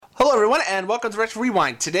everyone, and welcome to Retro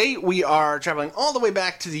Rewind. Today we are traveling all the way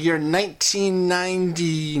back to the year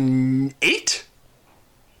 1998.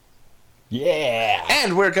 Yeah!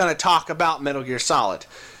 And we're going to talk about Metal Gear Solid.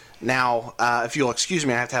 Now, if you'll excuse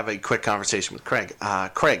me, I have to have a quick conversation with Craig.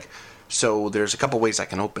 Craig, so there's a couple ways I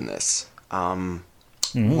can open this. I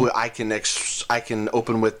can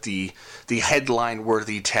open with the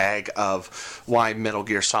headline-worthy tag of why Metal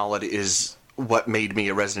Gear Solid is what made me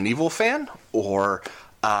a Resident Evil fan, or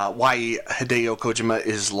why Hideo Kojima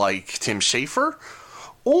is like Tim Schafer,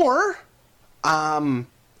 or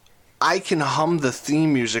I can hum the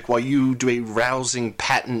theme music while you do a rousing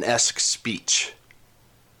Patton-esque speech.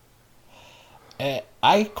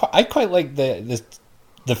 I quite like the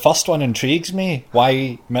first one. Intrigues me.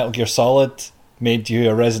 Why Metal Gear Solid made you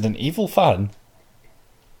a Resident Evil fan?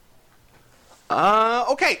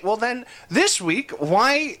 Okay, well then, this week,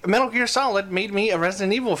 why Metal Gear Solid made me a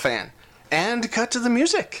Resident Evil fan. And cut to the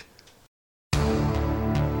music.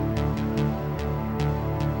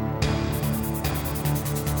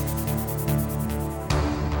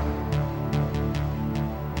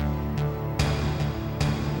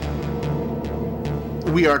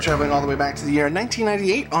 We are traveling all the way back to the year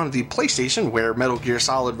 1998 on the PlayStation, where Metal Gear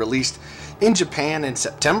Solid released in Japan in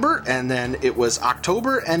September, and then it was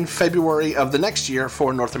October and February of the next year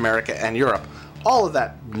for North America and Europe. All of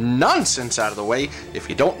that nonsense out of the way. If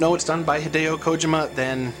you don't know it's done by Hideo Kojima,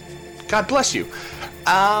 then God bless you.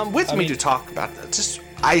 With me to talk about that,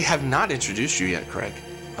 I have not introduced you yet, Craig.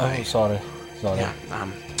 Sorry.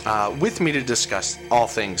 Yeah. With me to discuss all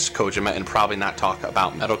things Kojima and probably not talk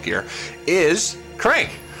about Metal Gear is Craig.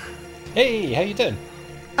 Hey, how you doing?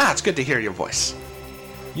 It's good to hear your voice.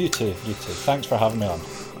 You too. Thanks for having me on.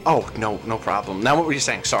 Oh, no problem. Now, what were you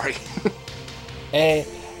saying? Sorry.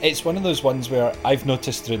 It's one of those ones where I've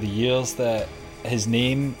noticed through the years that his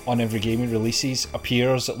name on every game he releases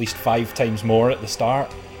appears at least 5 times more at the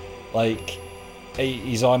start. Like,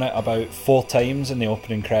 he's on it about 4 times in the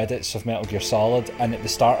opening credits of Metal Gear Solid, and at the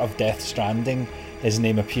start of Death Stranding, his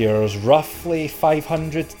name appears roughly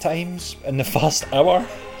 500 times in the first hour.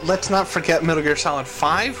 Let's not forget Metal Gear Solid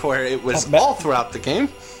 5, where it was all throughout the game.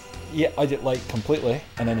 Yeah, I did, like, completely.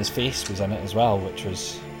 And then his face was in it as well, which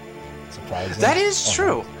was surprising. That is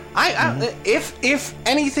true. If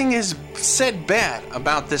anything is said bad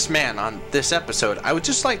about this man on this episode, I would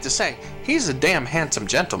just like to say he's a damn handsome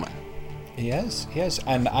gentleman. He is.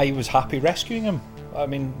 And I was happy rescuing him. I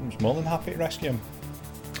mean, I was more than happy to rescue him.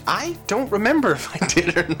 I don't remember if I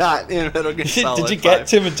did or not in Metal Gear Solid 5. Did you get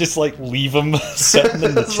to him and just, like, leave him sitting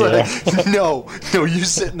in the chair? No, you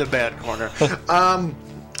sit in the bad corner.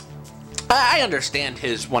 I understand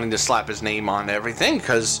his wanting to slap his name on everything,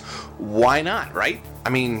 because why not, right? I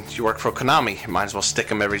mean, you work for Konami, you might as well stick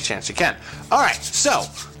him every chance you can. Alright, so,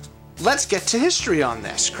 let's get to history on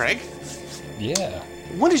this, Craig. Yeah.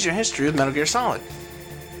 What is your history with Metal Gear Solid?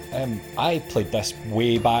 I played this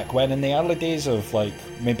way back when, in the early days of, like,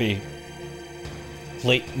 maybe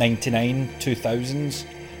late 99, 2000s,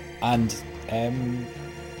 and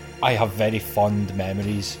I have very fond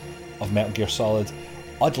memories of Metal Gear Solid.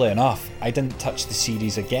 Oddly enough, I didn't touch the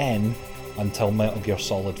series again until Metal Gear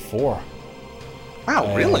Solid 4.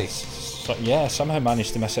 Wow, really? Somehow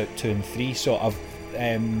managed to miss out 2 and 3, so I've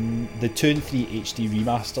the 2 and 3 HD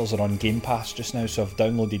remasters are on Game Pass just now, so I've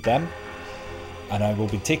downloaded them, and I will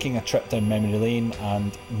be taking a trip down memory lane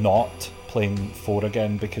and not playing 4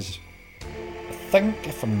 again, because I think,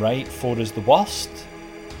 if I'm right, 4 is the worst.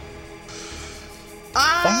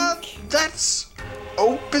 That's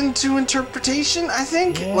open to interpretation, I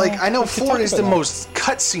think. Yeah, like, I know 4 is the that. most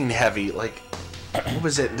cutscene heavy. Like, what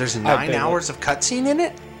was it? There's 9 hours of cutscene in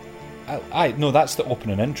it? No, that's the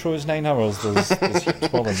opening intro is 9 hours. There's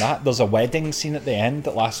more than that. There's a wedding scene at the end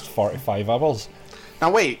that lasts 45 hours.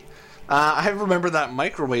 Now, wait. I remember that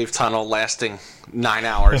microwave tunnel lasting 9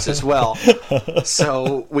 hours as well.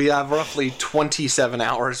 So we have roughly 27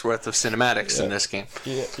 hours worth of cinematics in this game.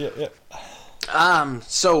 Yeah.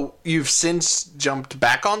 So you've since jumped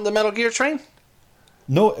back on the Metal Gear train?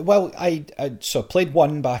 No, well, I played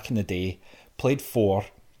 1 back in the day, played 4,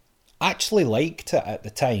 actually liked it at the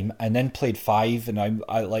time, and then played 5, and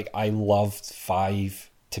I loved 5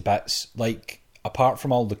 to bits. Like, apart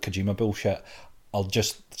from all the Kojima bullshit,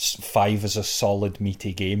 5 is a solid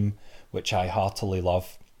meaty game, which I heartily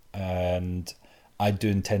love, and I do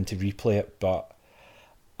intend to replay it, but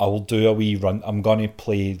I will do a wee run. I'm going to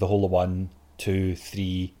play the whole of 1, 2,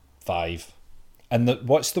 3, 5. And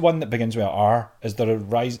what's the one that begins with R? Is there a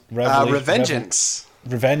Revengeance.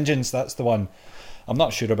 Revengeance, that's the one. I'm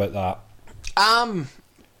not sure about that.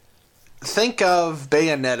 Think of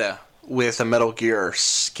Bayonetta with a Metal Gear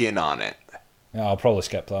skin on it. Yeah, I'll probably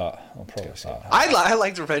skip that. I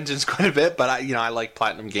liked Revengeance quite a bit, but I like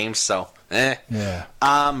Platinum Games, so Yeah.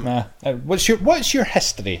 What's your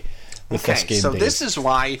history with this game? So Dave? this is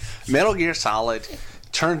why Metal Gear Solid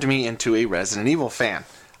turned me into a Resident Evil fan.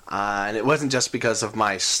 And it wasn't just because of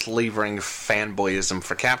my slavering fanboyism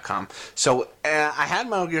for Capcom. So I had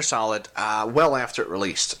Metal Gear Solid well after it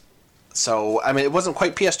released. So, I mean, it wasn't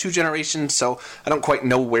quite PS2 generation, so I don't quite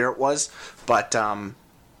know where it was. But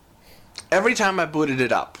every time I booted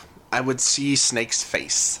it up, I would see Snake's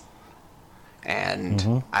face.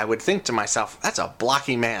 And I would think to myself, that's a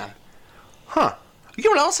blocky man. Huh. You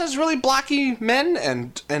know what else has really blocky men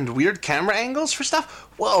and weird camera angles for stuff?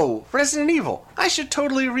 Whoa, Resident Evil. I should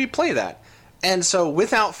totally replay that. And so,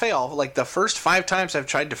 without fail, like the first 5 times I've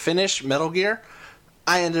tried to finish Metal Gear,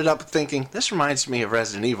 I ended up thinking, this reminds me of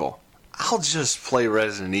Resident Evil. I'll just play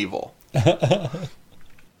Resident Evil.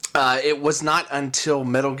 It was not until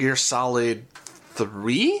Metal Gear Solid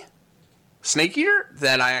 3, Snake Eater,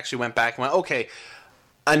 that I actually went back and went, okay,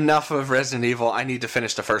 enough of Resident Evil. I need to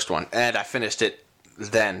finish the first one. And I finished it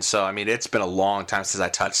then. So, I mean, it's been a long time since I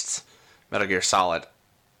touched Metal Gear Solid.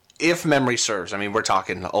 If memory serves. I mean, we're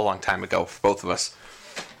talking a long time ago for both of us.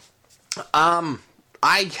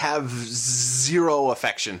 I have zero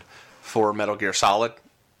affection for Metal Gear Solid.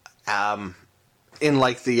 In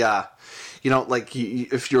like the,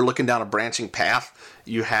 if you're looking down a branching path,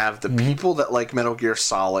 you have the people that like Metal Gear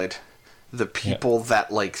Solid, the people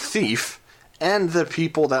that like Thief, and the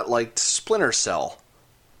people that liked Splinter Cell.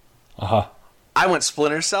 I went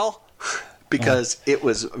Splinter Cell because it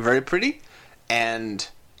was very pretty, and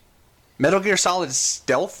Metal Gear Solid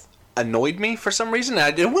stealth annoyed me for some reason.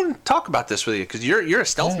 I didn't want to talk about this with you because you're a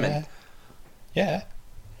stealthman. Yeah.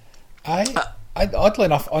 I oddly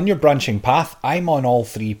enough, on your branching path, I'm on all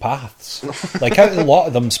 3 paths. Like, out of a lot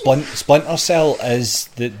of them, Splinter Cell is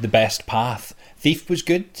the best path. Thief was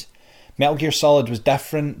good. Metal Gear Solid was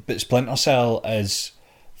different, but Splinter Cell is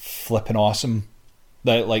flipping awesome.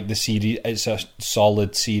 Like the series, it's a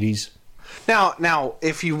solid series. Now,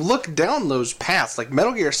 if you look down those paths, like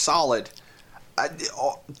Metal Gear Solid,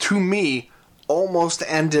 to me, almost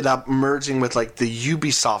ended up merging with like the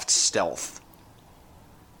Ubisoft stealth.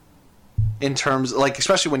 In terms, like,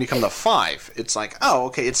 especially when you come to 5, it's like, oh,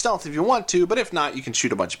 okay, it's stealth if you want to, but if not, you can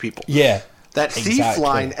shoot a bunch of people. Yeah. That Thief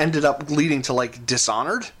line ended up leading to, like,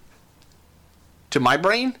 Dishonored, to my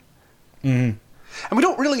brain. And we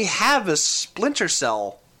don't really have a Splinter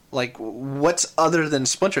Cell. Like, what's other than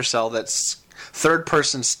Splinter Cell that's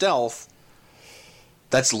third-person stealth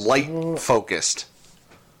that's light-focused?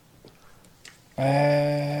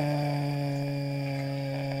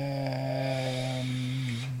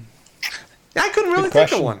 I couldn't really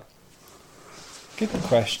think of one. Good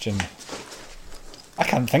question. I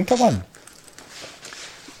can't think of one.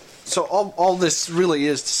 So all this really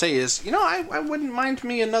is to say is, I wouldn't mind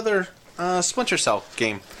me another Splinter Cell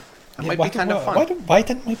game. That might be kind of fun. Why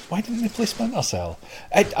didn't we play Splinter Cell?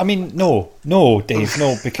 I mean, no, Dave,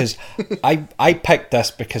 no, because I picked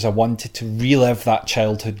this because I wanted to relive that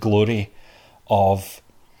childhood glory of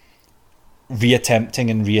reattempting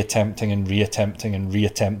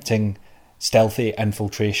stealthy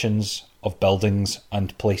infiltrations of buildings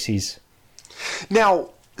and places. Now,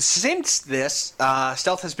 since this,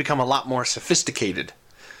 stealth has become a lot more sophisticated.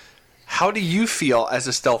 How do you feel as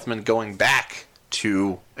a stealthman going back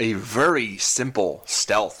to a very simple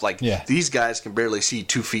stealth? Like, these guys can barely see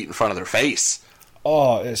 2 feet in front of their face.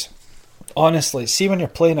 Oh, it's... Honestly, see when you're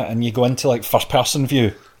playing it and you go into, like, first-person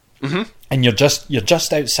view, and you're just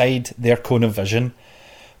outside their cone of vision,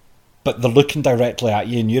 but they're looking directly at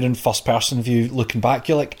you and you're in first person view looking back,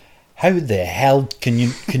 you're like, how the hell can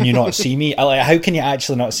you not see me? Like, how can you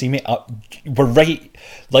actually not see me? We're right,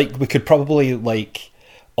 like, we could probably, like,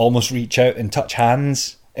 almost reach out and touch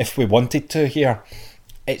hands if we wanted to here.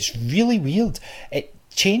 It's really weird. It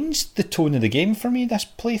changed the tone of the game for me, this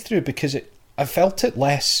playthrough, because I felt it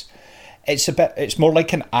less... It's more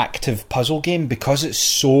like an active puzzle game because it's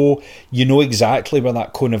so... You know exactly where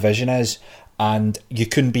that cone of vision is, and you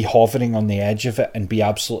couldn't be hovering on the edge of it and be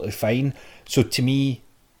absolutely fine. So to me,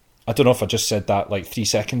 I don't know if I just said that like 3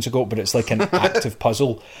 seconds ago, but it's like an active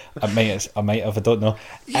puzzle. I might have, I don't know.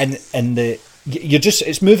 And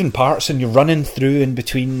it's moving parts and you're running through in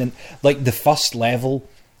between, and like the first level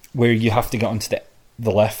where you have to get onto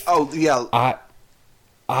the lift. Oh yeah.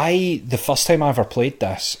 The first time I ever played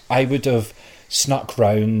this, I would have snuck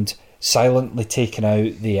round, silently taken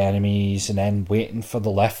out the enemies and then waiting for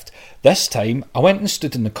the lift. This time, I went and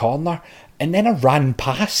stood in the corner and then I ran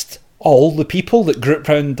past all the people that grouped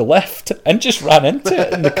round the lift and just ran into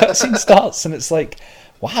it, and the cutscene starts and it's like,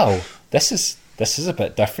 wow, this is this is a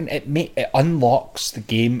bit different. It unlocks the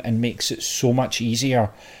game and makes it so much easier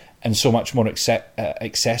and so much more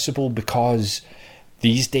accessible, because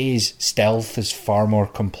these days stealth is far more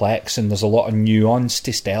complex and there's a lot of nuance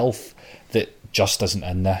to stealth that just isn't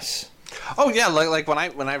in this. Oh yeah, like when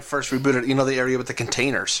I first rebooted, the area with the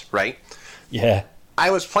containers, right? Yeah. I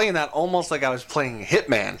was playing that almost like I was playing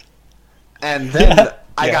Hitman, and then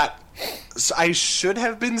I should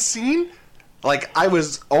have been seen. Like I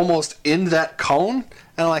was almost in that cone,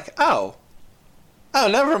 and I'm like, oh,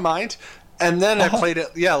 never mind. And then I played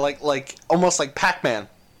it, like almost like Pac-Man.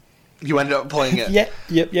 You ended up playing it.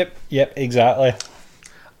 Yep, exactly.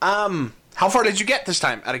 How far did you get this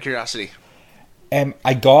time, out of curiosity?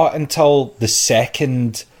 I got until the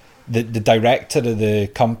second the director of the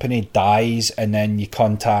company dies, and then you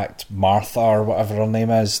contact Martha or whatever her name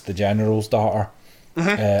is, the general's daughter.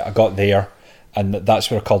 Mm-hmm. I got there, and that's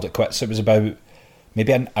where I called it quits. It was about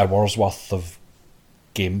maybe an hour's worth of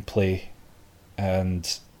gameplay,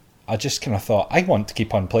 and I just kind of thought, I want to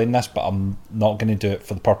keep on playing this, but I'm not going to do it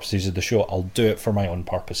for the purposes of the show. I'll do it for my own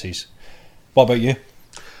purposes. What about you?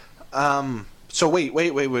 So wait.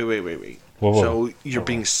 Whoa. So you're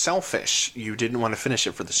being selfish. You didn't want to finish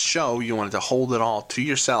it for the show. You wanted to hold it all to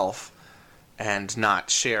yourself and not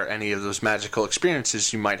share any of those magical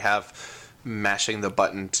experiences you might have mashing the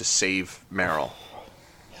button to save Meryl.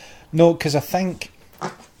 No, because I think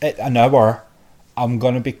at an hour, I'm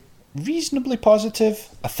going to be reasonably positive.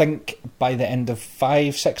 I think by the end of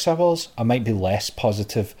 5-6 hours, I might be less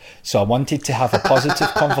positive. So I wanted to have a positive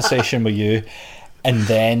conversation with you, and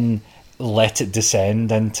then let it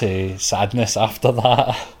descend into sadness after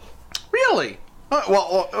that. Really?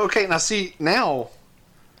 Well, okay. Now, see, now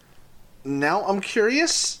I'm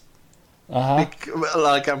curious. I'm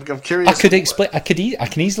curious. I could explain. I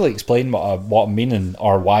can easily explain what I'm meaning,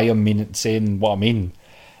 or why I'm saying what I mean,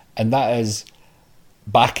 and that is,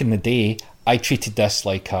 back in the day, I treated this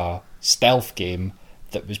like a stealth game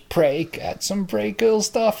that was some pretty cool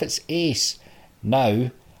stuff. It's ace.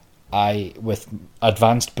 Now, with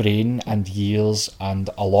advanced brain and years and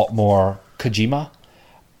a lot more Kojima,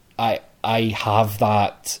 I have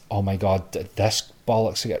that, oh my god, this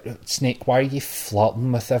bollocks again. Snake, why are you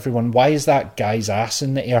flirting with everyone? Why is that guy's ass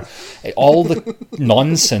in the air? All the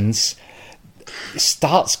nonsense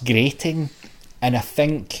starts grating, and I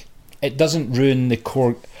think it doesn't ruin the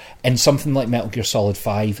core. In something like Metal Gear Solid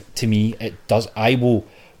 5, to me, it does. I will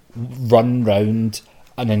run round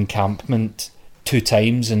an encampment 2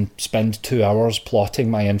 times and spend 2 hours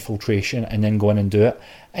plotting my infiltration and then go in and do it,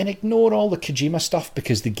 and ignore all the Kojima stuff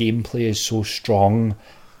because the gameplay is so strong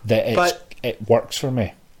that it works for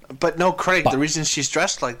me. But no, Craig, the reason she's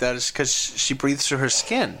dressed like that is because she breathes through her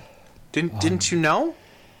skin. Didn't you know?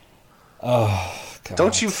 Oh, God.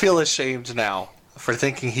 Don't you feel ashamed now for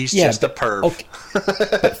thinking he's just a perv? Okay.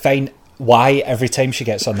 But fine, why every time she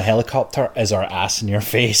gets on the helicopter is her ass in your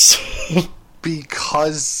face?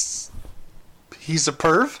 Because he's a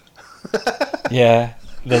perv? Yeah,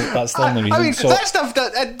 that's the only reason. I mean, that stuff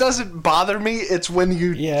that doesn't bother me. It's when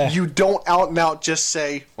you don't out and out just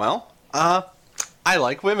say, well, I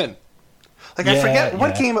like women. Like, I forget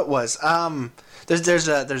what game it was. There's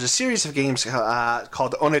a series of games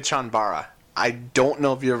called Onechanbara. I don't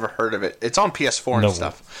know if you ever heard of it. It's on PS4 and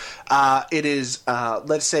stuff. It is,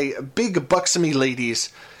 let's say, big buxomy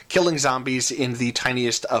ladies killing zombies in the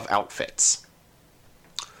tiniest of outfits.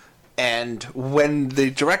 And when the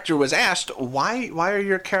director was asked, why are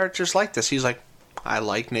your characters like this? He's like, I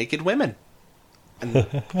like naked women. And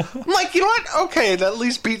I'm like, you know what? Okay, that at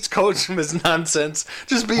least beats Kojima's nonsense.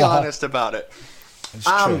 Just be honest about it. It's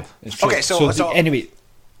true. It's true. Okay, so anyway,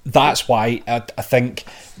 that's why I think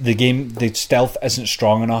the stealth isn't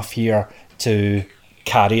strong enough here to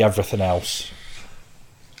carry everything else.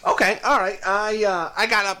 Okay, all right. I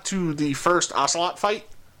got up to the first Ocelot fight.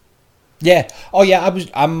 Yeah. Oh, yeah.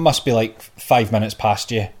 I must be like 5 minutes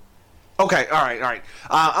past you. Okay. All right.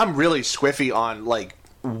 I'm really squiffy on like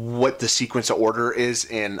what the sequence of order is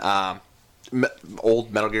in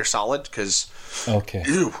old Metal Gear Solid, because okay.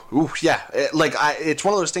 Yeah. It's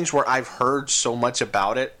one of those things where I've heard so much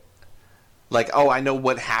about it. Like, I know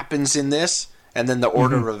what happens in this, and then the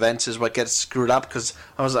order of events is what gets screwed up. Because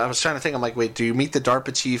I was trying to think. I'm like, wait, do you meet the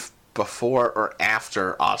DARPA chief before or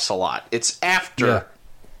after Ocelot? It's after. Yeah.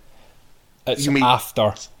 It's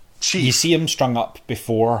after. Chief. You see him strung up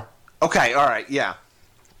before. Okay, all right, yeah.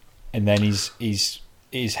 And then his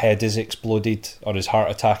head is exploded, or his heart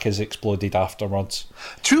attack is exploded afterwards.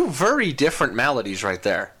 2 very different maladies right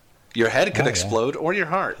there. Your head could explode, or your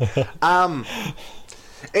heart.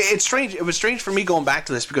 It's strange. It was strange for me going back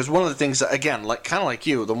to this because one of the things that, again, like kind of like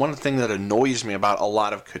you, the one thing that annoys me about a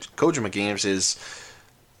lot of Kojima games is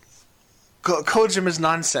Kojima's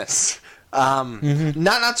nonsense.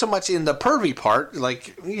 Not so much in the pervy part,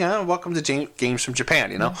 like, welcome to games from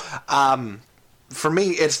Japan, For me,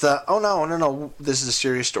 it's the, no, this is a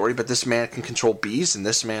serious story, but this man can control bees, and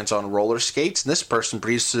this man's on roller skates, and this person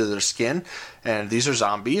breathes through their skin, and these are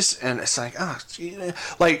zombies, and it's like, I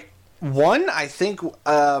think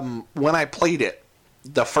when I played it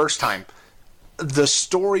the first time, the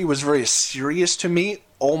story was very serious to me,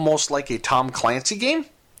 almost like a Tom Clancy game.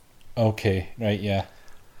 Okay, right, yeah.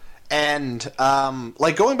 And,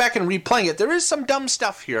 going back and replaying it, there is some dumb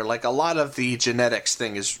stuff here. Like, a lot of the genetics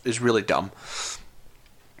thing is really dumb.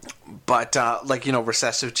 But,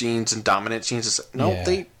 recessive genes and dominant genes,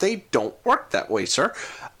 they don't work that way, sir.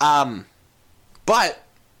 But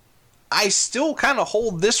I still kind of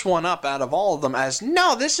hold this one up out of all of them as,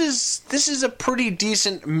 no, this is a pretty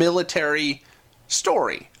decent military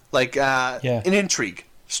story. An intrigue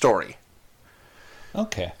story.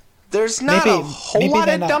 Okay. There's not a whole lot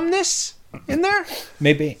of dumbness in there.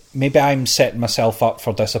 Maybe I'm setting myself up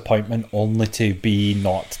for disappointment only to be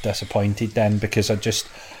not disappointed then, because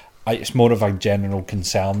it's more of a general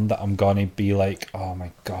concern that I'm going to be like, oh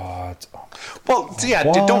my god. Well, yeah,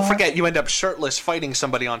 don't forget you end up shirtless fighting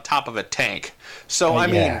somebody on top of a tank. So,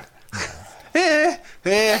 Yeah.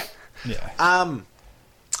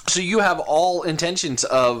 So you have all intentions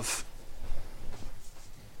of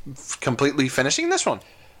completely finishing this one?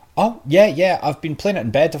 Oh, yeah, I've been playing it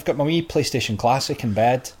in bed. I've got my wee PlayStation Classic in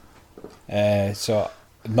bed. So,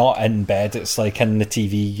 not in bed, it's like in the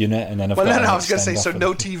TV unit, and then I've got... I was going to say, so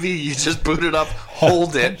no TV, you just boot it up,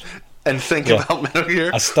 hold it, and think about Metal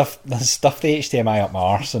Gear? I stuff the HDMI up my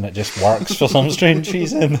arse, and it just works for some strange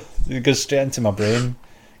reason. It goes straight into my brain,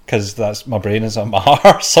 because my brain is on my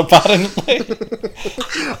arse, apparently.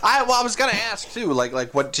 I was going to ask, too,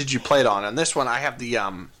 like what did you play it on? On this one, I have the...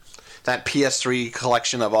 that PS3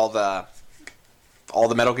 collection of all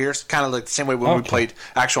the Metal Gears, kind of like the same way when we played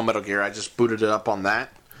actual Metal Gear. I just booted it up on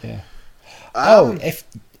that. Yeah.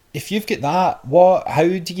 If you've got that, how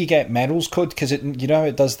do you get Meryl's code? Because it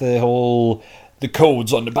does the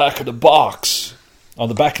codes on the back of the box, on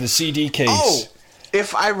the back of the CD case. Oh,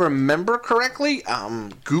 if I remember correctly,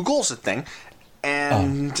 Google's a thing,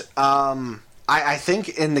 and I think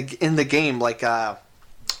in the game,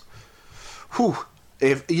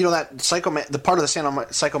 if that the part of the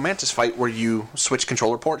Psycho Mantis fight where you switch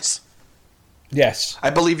controller ports. Yes, I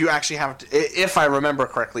believe you actually have to. If I remember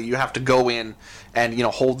correctly, you have to go in and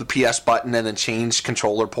hold the PS button and then change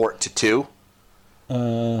controller port to 2.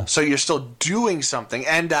 So you're still doing something.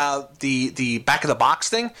 And the back of the box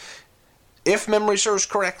thing, if memory serves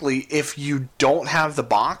correctly, if you don't have the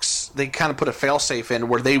box, they kind of put a failsafe in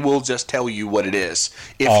where they will just tell you what it is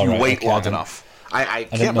if you wait long enough. I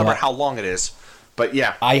can't remember how long it is. But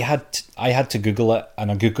yeah, I had to Google it, and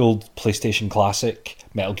I googled PlayStation Classic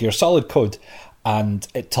Metal Gear Solid code, and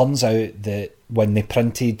it turns out that when they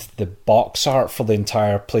printed the box art for the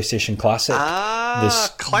entire PlayStation Classic,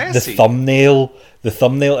 classy. the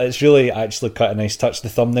thumbnail, it's really actually quite a nice touch. The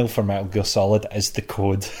thumbnail for Metal Gear Solid is the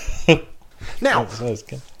code. Now,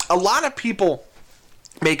 a lot of people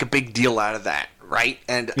make a big deal out of that. Right?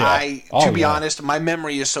 And to be honest, my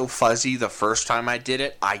memory is so fuzzy the first time I did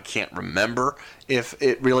it, I can't remember if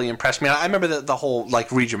it really impressed me. I remember the whole,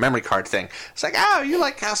 read your memory card thing. It's like, oh, you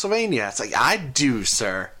like Castlevania. It's like, I do,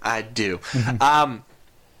 sir. I do. Now,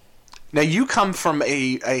 you come from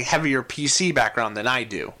a heavier PC background than I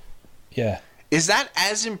do. Yeah. Is that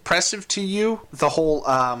as impressive to you, the whole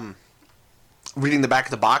reading the back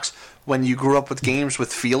of the box, when you grew up with games with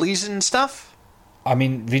feelies and stuff? I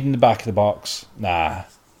mean, reading the back of the box, nah.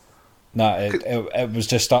 It was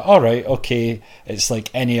just alright, okay. It's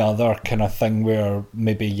like any other kind of thing where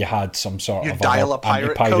maybe you had some sort of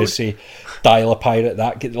anti-piracy Dial-A-Pirate.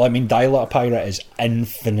 Dial-A-Pirate is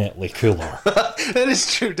infinitely cooler. That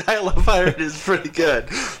is true. Dial-A-Pirate is pretty good.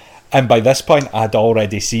 And by this point, I'd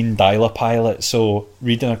already seen Dial-A-Pirate, so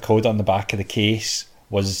reading a code on the back of the case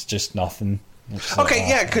was just nothing.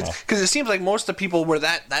 Because it seems like most of the people were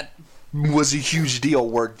that was a huge deal,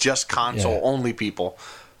 were just console-only people.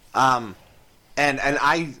 And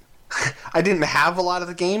I didn't have a lot of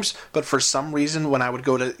the games, but for some reason when I would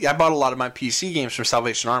I bought a lot of my PC games from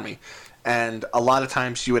Salvation Army, and a lot of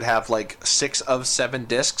times you would have 6 of 7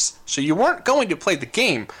 discs, so you weren't going to play the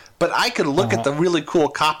game, but I could look at the really cool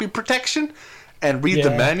copy protection and read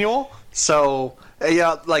the manual, so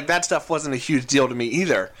that stuff wasn't a huge deal to me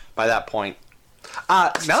either by that point.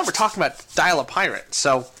 Now that we're talking about Dial-A-Pirate,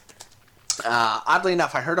 so Oddly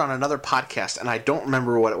enough, I heard on another podcast, and I don't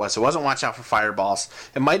remember what it was. It wasn't Watch Out for Fireballs.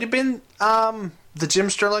 It might have been the Jim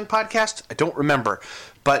Sterling podcast. I don't remember.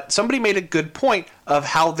 But somebody made a good point of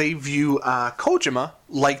how they view Kojima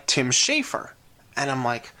like Tim Schafer. And I'm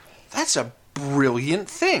like, that's a brilliant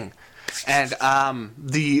thing. And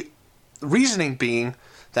the reasoning being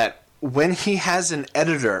that when he has an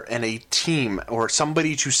editor and a team or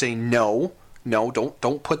somebody to say no,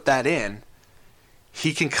 don't put that in,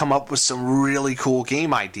 he can come up with some really cool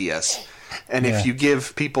game ideas. And if you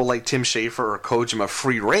give people like Tim Schafer or Kojima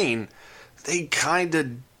free reign, they kind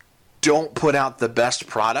of don't put out the best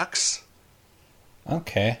products.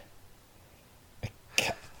 Okay.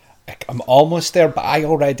 I'm almost there, but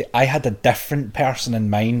I had a different person in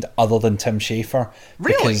mind other than Tim Schafer.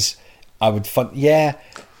 Really? Because I would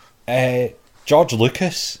George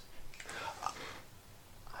Lucas.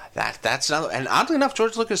 That's not, and oddly enough,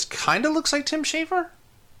 George Lucas kind of looks like Tim Schafer.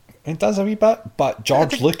 It does a wee bit, but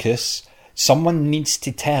George Lucas, someone needs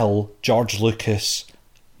to tell George Lucas,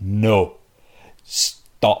 no,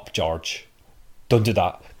 stop, George, don't do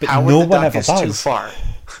that. But Howard no the one Duck ever is does. too far.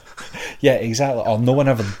 Yeah, exactly. Or no one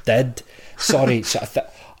ever did. Sorry, so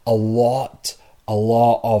a lot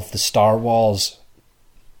of the Star Wars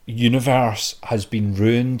universe has been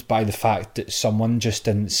ruined by the fact that someone just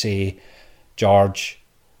didn't say, George,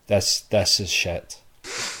 this is shit.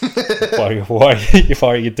 What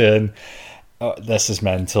are you doing? This is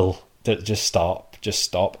mental. Just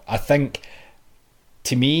stop. I think,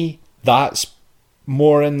 to me, that's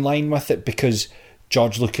more in line with it, because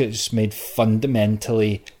George Lucas made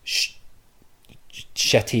fundamentally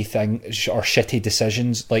shitty things or shitty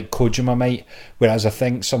decisions like Kojima might, whereas I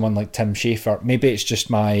think someone like Tim Schafer, maybe it's just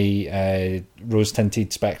my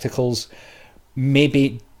rose-tinted spectacles,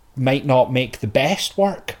 maybe might not make the best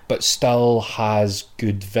work, but still has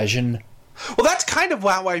good vision. Well, that's kind of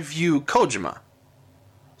how I view Kojima.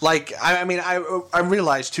 Like, I mean, I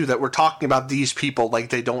realize, too, that we're talking about these people like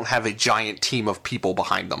they don't have a giant team of people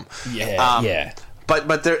behind them. Yeah.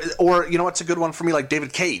 But there, or, you know what's a good one for me? Like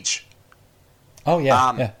David Cage. Oh,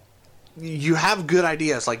 yeah. You have good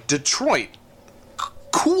ideas. Like Detroit,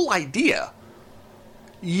 cool idea.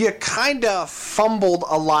 You kind of fumbled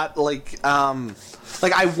a lot, like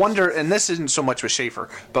I wonder, and this isn't so much with Schafer,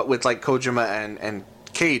 but with like Kojima and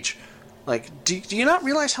Cage, like, do you not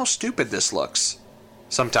realize how stupid this looks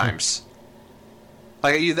sometimes?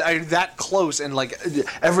 Like, are you that close, and like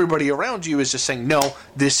everybody around you is just saying, no,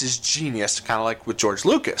 this is genius, kind of like with George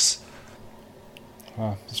Lucas.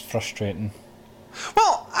 Oh, it's frustrating.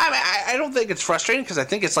 Well, I don't think it's frustrating, because I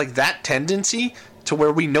think it's like that tendency to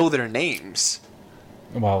where we know their names.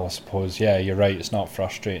 Well, I suppose, yeah, you're right. It's not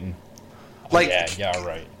frustrating. Like, yeah,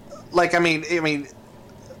 right. Like, I mean,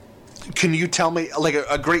 can you tell me, like,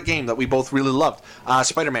 a great game that we both really loved,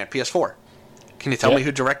 Spider-Man PS4? Can you tell me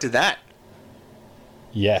who directed that?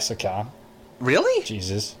 Yes, I can. Really?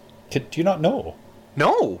 Jesus, do you not know?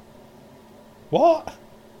 No. What?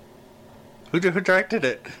 Who directed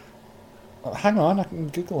it? Hang on, I'm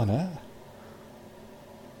googling it.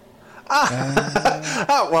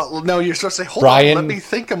 Oh, well, no, you're supposed to say, hold Brian, on, let me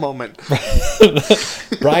think a moment.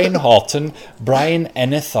 Brian Houghton, Brian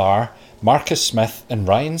Inithar, Marcus Smith, and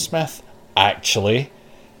Ryan Smith, actually.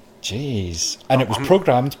 Jeez. And it was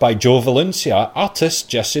programmed by Joe Valencia, artists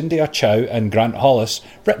Jacinda Chow and Grant Hollis,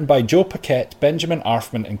 written by Joe Paquette, Benjamin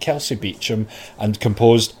Arfman, and Kelsey Beecham, and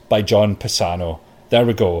composed by John Pisano. There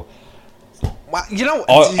we go. Wow, you know,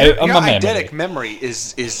 your eidetic memory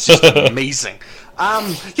is just amazing.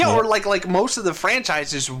 Or like most of the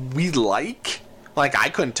franchises we like I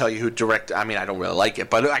couldn't tell you who directed. I mean, I don't really like it,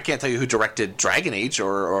 but I can't tell you who directed Dragon Age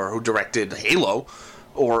or who directed Halo,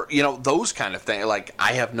 or those kind of things. Like,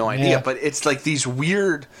 I have no idea. But it's like these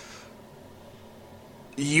weird.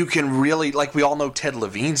 You can really, like, we all know Ted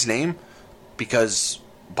Levine's name because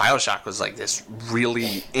BioShock was like this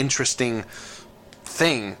really interesting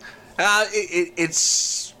thing.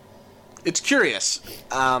 It's curious.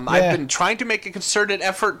 I've been trying to make a concerted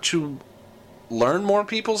effort to learn more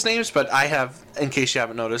people's names, but I have, in case you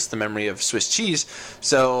haven't noticed, the memory of Swiss cheese.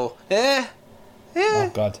 So,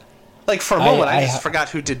 Oh, God. Like, for a moment, I just forgot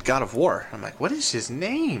who did God of War. I'm like, what is his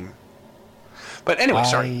name? But anyway,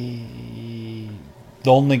 sorry.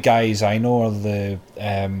 The only guys I know are the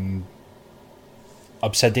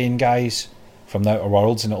Obsidian guys from the Outer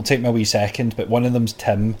Worlds, and it'll take me a wee second, but one of them's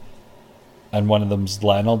Tim, and one of them's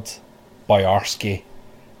Leonard Boyarsky,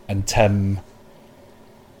 and Tim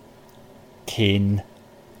Kane.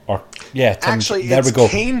 Tim, actually, there it's we go.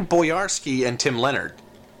 Kane Boyarsky and Tim Leonard.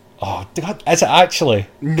 Oh, God, is it actually?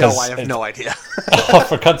 No, I have no idea. Oh,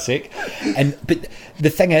 for God's sake. But the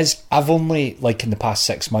thing is, I've only, like, in the past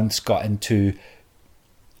 6 months got into...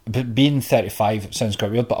 But being 35, it sounds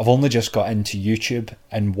quite weird, but I've only just got into YouTube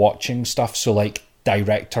and watching stuff. So, like,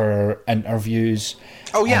 director interviews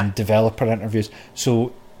and developer interviews.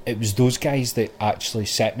 So it was those guys that actually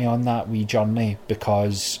set me on that wee journey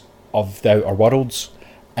because of the Outer Worlds.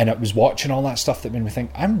 And it was watching all that stuff that made me think,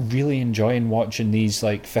 I'm really enjoying watching these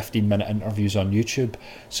like 15-minute interviews on YouTube.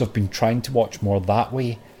 So I've been trying to watch more that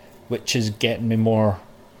way, which is getting me more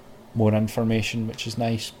information, which is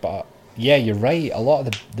nice. But yeah, you're right. A lot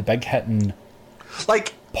of the big hitting,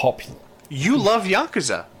 like, popular. You love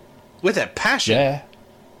Yakuza with a passion. Yeah.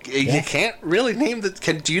 You can't really name the.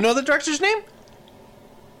 Do you know the director's name?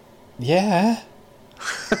 Yeah.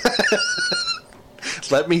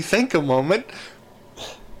 Let me think a moment.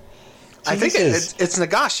 I think Jesus. it's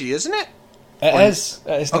Nagashi, isn't it? It is.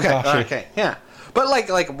 It's Nagashi. Okay, yeah. But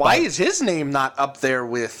like, why is his name not up there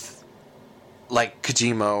with like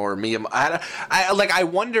Kojima or Miyamoto? I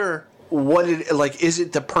wonder what it like. Is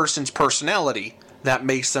it the person's personality that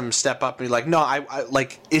makes them step up and be like, no, I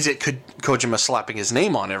like. Is it Kojima slapping his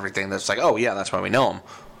name on everything? That's like, oh yeah, that's why we know him.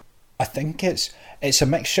 I think it's a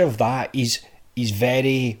mixture of that. He's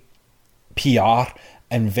very PR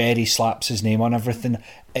and very slaps his name on everything.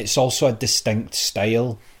 It's also a distinct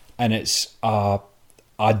style, and it's a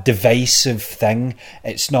divisive thing.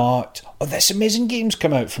 It's not, oh, this amazing game's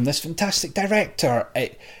come out from this fantastic director.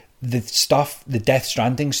 The Death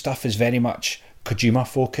Stranding stuff is very much Kojima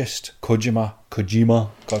focused. Kojima,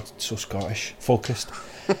 God, so Scottish, focused.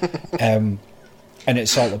 And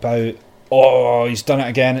it's all about, oh, he's done it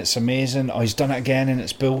again, it's amazing. Oh, he's done it again, and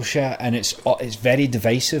it's bullshit. And it's very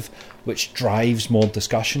divisive, which drives more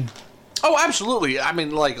discussion. Oh, absolutely. I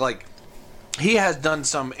mean, like he has done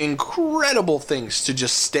some incredible things to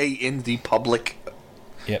just stay in the public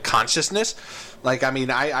consciousness. Like, I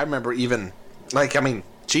mean, I remember even, like, I mean,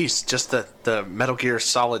 geez, just the Metal Gear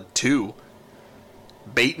Solid 2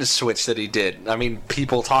 bait and switch that he did. I mean,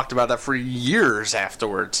 people talked about that for years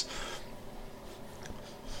afterwards.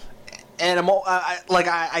 And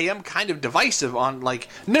I am kind of divisive on, like,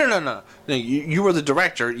 no. You were the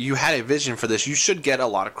director. You had a vision for this. You should get a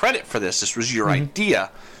lot of credit for this. This was your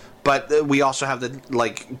idea. But we also have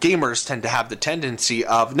gamers tend to have the tendency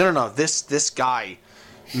of, no. This guy,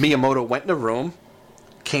 Miyamoto, went in a room,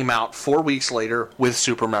 came out 4 weeks later with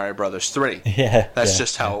Super Mario Brothers 3. Yeah. That's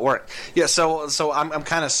just how it worked. Yeah, so I'm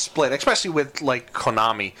kind of split, especially with, like,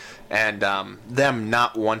 Konami and them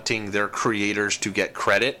not wanting their creators to get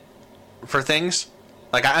credit for things.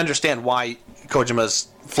 Like, I understand why Kojima's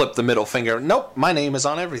flipped the middle finger. Nope, my name is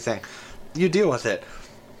on everything. You deal with it.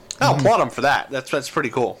 I'll applaud him for that. That's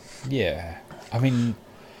pretty cool. Yeah. I mean,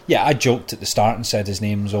 yeah, I joked at the start and said his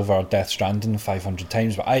name's over Death Stranding 500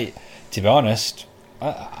 times, but to be honest,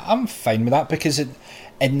 I'm fine with that, because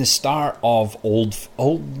in the start of old,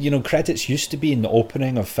 credits used to be in the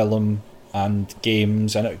opening of film and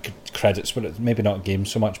games, and credits, but maybe not games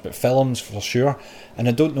so much, but films for sure. And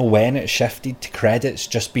I don't know when it shifted to credits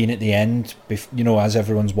just being at the end, as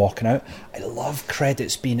everyone's walking out. I love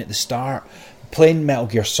credits being at the start. Playing Metal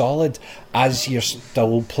Gear Solid, as you're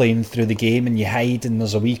still playing through the game and you hide and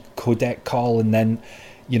there's a wee codec call, and then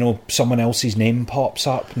someone else's name pops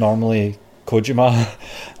up, normally Kojima,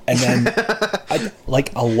 and then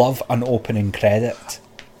I love an opening credit.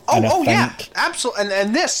 Yeah, absolutely.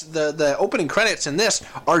 And this, the opening credits in this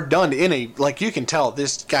are done in a, like, you can tell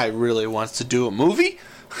this guy really wants to do a movie.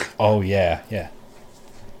 Oh yeah.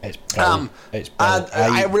 It's brilliant.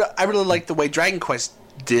 I really like the way Dragon Quest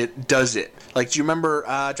does it. Like, do you remember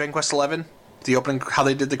Dragon Quest 11? The opening, how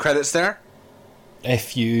they did the credits there?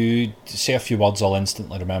 If you say a few words, I'll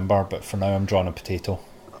instantly remember. But for now, I'm drawing a potato.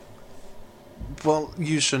 Well,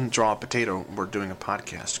 you shouldn't draw a potato. We're doing a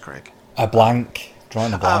podcast, Craig. A blank.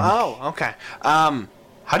 Drawing a blank. Okay.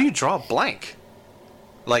 How do you draw a blank?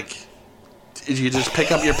 Like, you just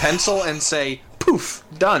pick up your pencil and say, poof,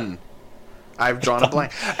 done. I've drawn a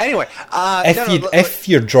blank. Anyway, if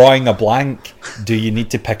you're drawing a blank, do you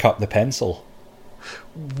need to pick up the pencil?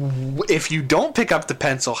 If you don't pick up the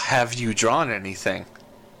pencil, have you drawn anything?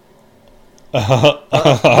 Let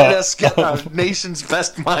us get our nation's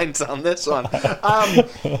best minds on this one.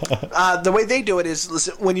 The way they do it is,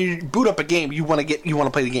 listen, when you boot up a game, you want to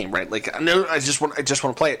play the game, right? Like, no, I just want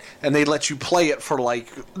to play it, and they let you play it for like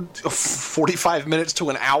 45 minutes to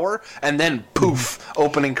an hour, and then poof,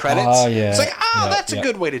 opening credits. Yeah. It's like, that's a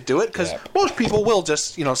good way to do it, because most people will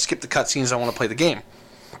just skip the cutscenes and want to play the game.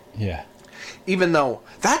 Yeah. Even though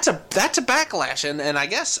that's a backlash, and I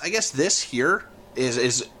guess this here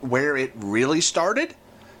is where it really started.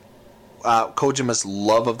 Kojima's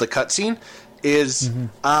love of the cutscene is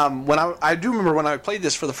when I do remember when I played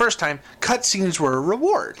this for the first time, cutscenes were a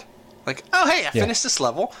reward. Like, oh hey, I finished this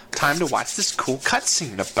level. Time to watch this cool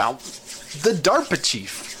cutscene about the DARPA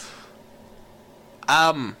chief.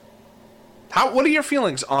 What are your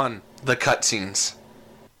feelings on the cutscenes?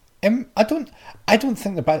 I don't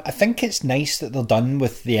think they're bad. I think it's nice that they're done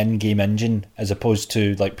with the in-game engine as opposed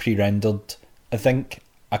to like pre-rendered. I think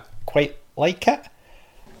I quite like it.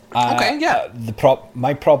 Okay, yeah.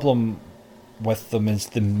 My problem with them is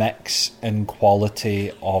the mix in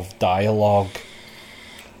quality of dialogue.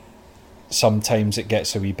 Sometimes it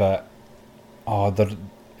gets a wee bit.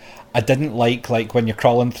 I didn't like when you're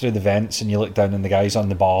crawling through the vents and you look down and the guy's on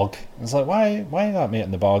the bog. It's like, why that mate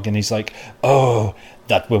on the bog? And he's like, oh,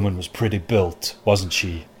 that woman was pretty built, wasn't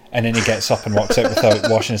she? And then he gets up and walks out without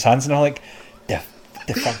washing his hands, and I'm like,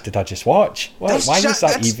 the fuck did I just watch? Why was that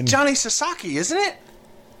that's even? Johnny Sasaki, isn't it?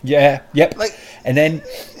 Yeah, yep. Like, and then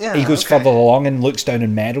he goes further along and looks down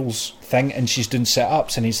in Meryl's thing, and she's doing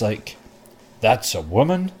sit-ups, and he's like, that's a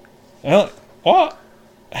woman? And I'm like, what?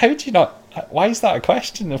 How would you not? Why is that a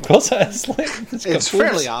question? Of course it is. It's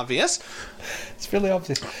fairly obvious. It's fairly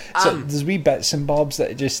obvious. So there's wee bits and bobs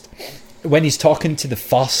that just... When he's talking to the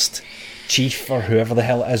first chief, or whoever the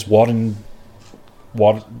hell it is, Warren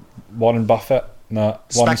Buffett? No,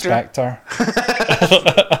 Warren Spector.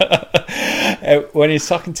 When he's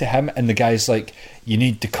talking to him, and the guy's like, you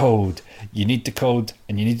need the code, and you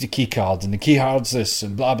need the key card, and the key card's this,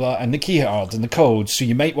 and blah blah, and the key card and the code, so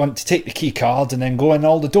you might want to take the key card and then go in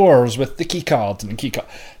all the doors with the key card and the key card.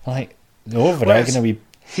 I'm like, no, we're gonna be...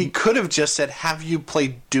 He could have just said, have you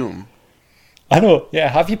played Doom? I know, yeah,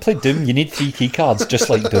 have you played Doom? You need 3 key cards, just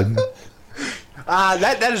like Doom.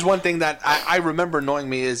 That is one thing that I remember annoying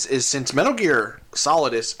me is since Metal Gear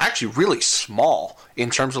Solid is actually really small in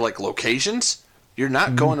terms of like locations. You're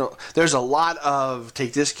not going to... There's a lot of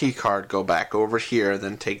take this key card, go back over here,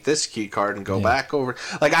 then take this key card and go back over...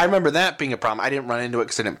 Like, I remember that being a problem. I didn't run into it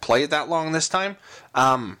because I didn't play it that long this time.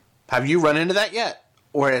 Have you run into that yet?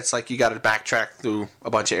 Or it's like you got to backtrack through a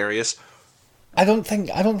bunch of areas? I don't think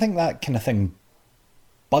that kind of thing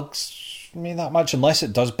bugs me that much, unless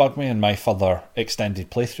it does bug me in my further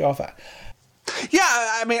extended playthrough of it. Yeah,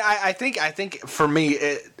 I mean, I think for me,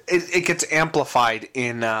 it gets amplified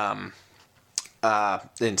in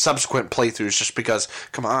subsequent playthroughs, just because,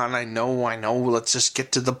 come on, I know, let's just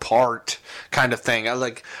get to the part kind of thing.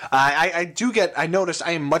 I notice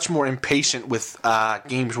I am much more impatient with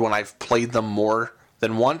games when I've played them more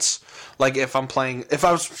than once. Like if I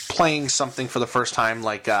was playing something for the first time,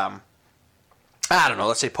 like I don't know,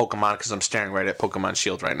 let's say Pokemon, because I'm staring right at Pokemon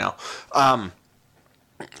Shield right now.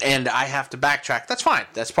 And I have to backtrack. That's fine.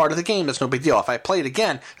 That's part of the game. That's no big deal. If I play it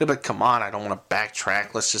again, they'll be like, come on, I don't want to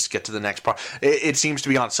backtrack. Let's just get to the next part. It seems to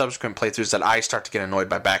be on subsequent playthroughs that I start to get annoyed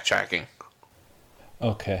by backtracking.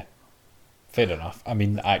 Okay. Fair enough. I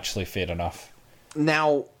mean, actually, fair enough.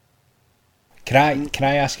 Now... Can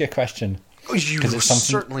I ask you a question? You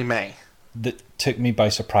certainly may. That took me by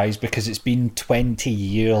surprise, because it's been 20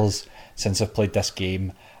 years since I've played this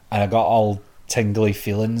game, and I got all tingly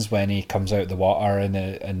feelings when he comes out of the water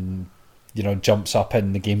and you know, jumps up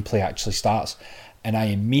and the gameplay actually starts, and I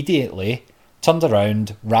immediately turned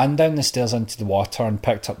around, ran down the stairs into the water and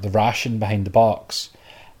picked up the ration behind the box,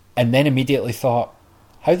 and then immediately thought,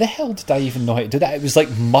 how the hell did I even know how to do that? It was like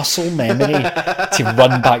muscle memory to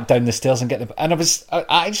run back down the stairs and get the... And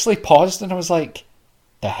I actually paused and I was like,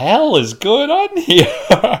 the hell is going on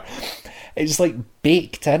here? It's like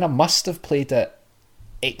baked in. I must have played it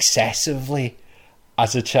excessively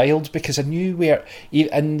as a child, because I knew where,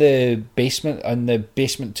 in the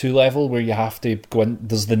basement 2 level where you have to go in,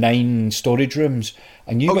 there's the 9 storage rooms.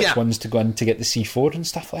 I knew which ones to go in to get the C4 and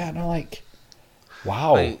stuff like that, and I'm like,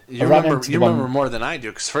 wow. You remember more than I do,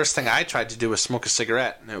 because first thing I tried to do was smoke a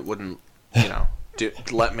cigarette, and it wouldn't,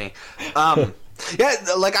 let me. Yeah,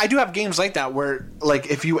 like I do have games like that where, like,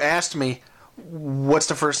 if you asked me, what's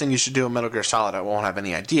the first thing you should do in Metal Gear Solid, I won't have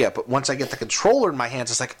any idea. But once I get the controller in my hands,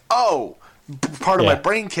 it's like, oh, part of my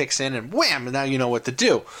brain kicks in, and wham, and now you know what to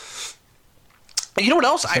do. And you know what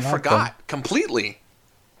else I forgot completely?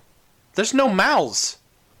 There's no mouths.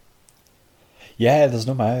 Yeah, there's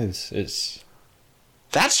no mouths.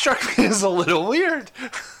 That struck me as a little weird.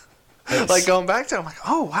 Like going back to it, I'm like,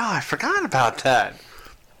 oh wow, I forgot about that.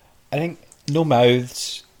 I think no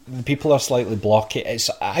mouths. The people are slightly blocky.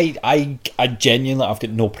 I genuinely, I've got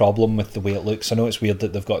no problem with the way it looks. I know it's weird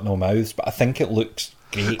that they've got no mouths, but I think it looks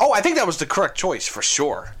great. Oh, I think that was the correct choice for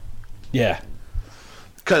sure. Yeah,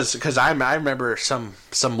 because I remember some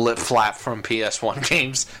lip flap from PS1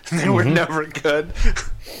 games. They were never good.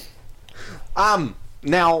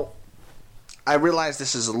 Now, I realize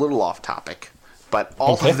this is a little off topic, but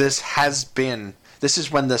all of this has been... This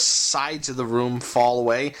is when the sides of the room fall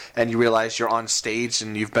away and you realize you're on stage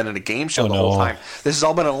and you've been in a game show the whole time. This has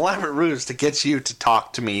all been an elaborate ruse to get you to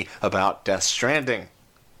talk to me about Death Stranding.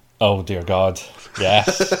 Oh, dear God.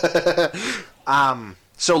 Yes.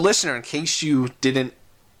 So, listener, in case you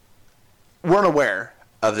weren't aware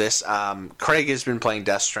of this, Craig has been playing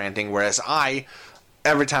Death Stranding, whereas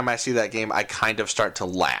every time I see that game, I kind of start to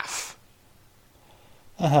laugh.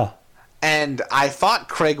 Uh-huh. And I thought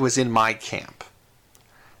Craig was in my camp.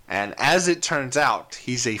 And as it turns out,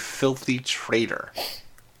 he's a filthy traitor.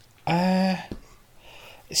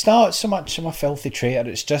 It's not so much I'm a filthy traitor,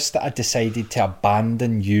 it's just that I decided to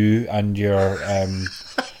abandon you and your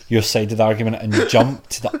side of the argument and jump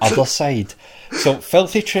to the other side. So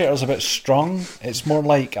filthy traitor is a bit strong. It's more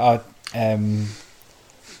like a...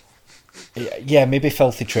 yeah, maybe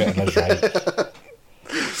filthy traitor is right.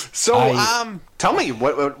 So, tell me,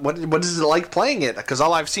 what is it like playing it? Because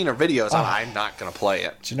all I've seen are videos, and I'm not going to play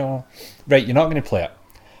it. Do you know? Right, you're not going to play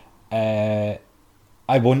it.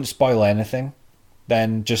 I won't spoil anything.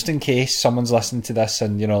 Then, just in case someone's listening to this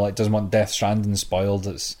and, doesn't want Death Stranding spoiled,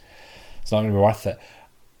 it's not going to be worth it.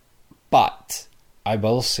 But, I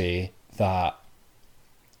will say that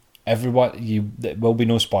there will be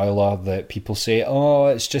no spoiler that people say, oh,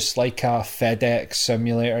 it's just like a FedEx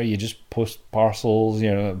simulator, you just post parcels,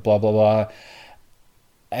 blah, blah, blah.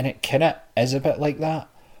 And it kind of is a bit like that,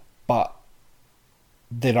 but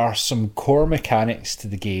there are some core mechanics to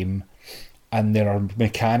the game, and there are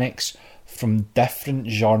mechanics from different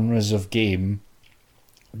genres of game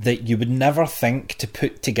that you would never think to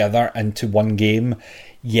put together into one game,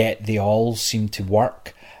 yet they all seem to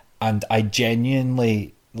work. And I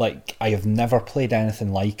genuinely... I have never played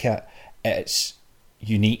anything like it. It's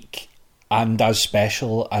unique and as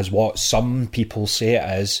special as what some people say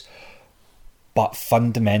it is, but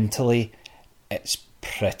fundamentally, it's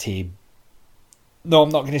pretty... No, I'm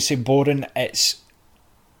not going to say boring. It's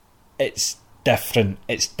different.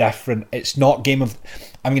 It's different. It's not game of...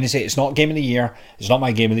 I'm going to say it's not game of the year. It's not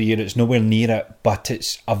my game of the year. It's nowhere near it, but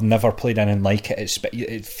I've never played anything like it.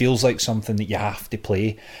 It feels like something that you have to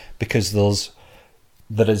play because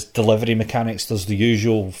there is delivery mechanics, there's the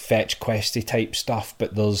usual fetch questy type stuff,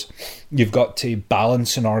 but you've got to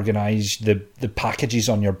balance and organise the packages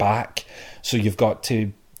on your back, so you've got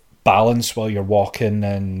to balance while you're walking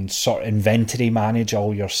and sort of inventory manage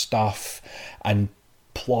all your stuff and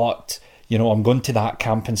plot, I'm going to that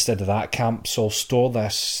camp instead of that camp, so I'll store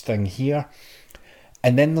this thing here.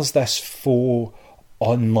 And then there's this faux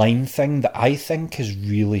online thing that I think is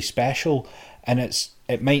really special, and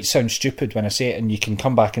it might sound stupid when I say it, and you can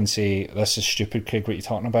come back and say, this is stupid, Craig, what are you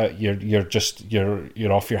talking about?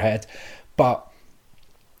 You're off your head. But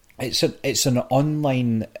it's an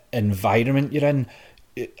online environment you're in.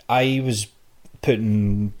 I was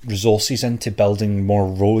putting resources into building more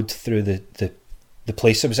road through the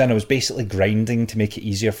place I was in. I was basically grinding to make it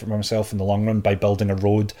easier for myself in the long run by building a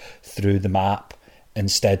road through the map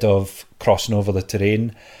instead of crossing over the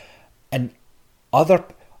terrain. And other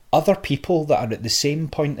people that are at the same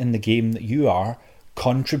point in the game that you are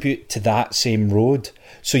contribute to that same road.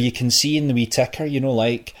 So you can see in the wee ticker,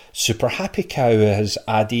 Super Happy Cow has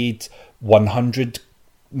added 100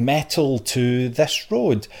 metal to this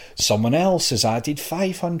road. Someone else has added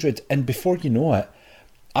 500. And before you know it,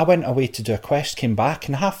 I went away to do a quest, came back,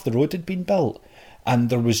 and half the road had been built. And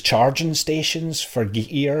there was charging stations for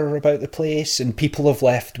gear about the place, and people have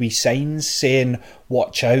left wee signs saying,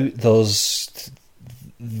 watch out, there's...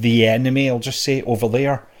 the enemy, I'll just say, over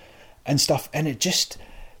there and stuff, and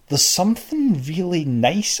there's something really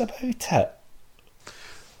nice about it.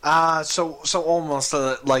 So almost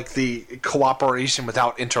like the cooperation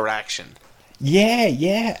without interaction.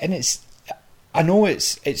 Yeah, and I know it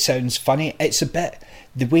sounds funny. It's a bit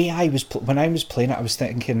the way when I was playing it. I was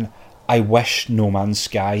thinking, I wish No Man's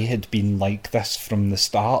Sky had been like this from the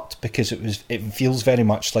start, because it feels very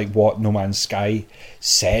much like what No Man's Sky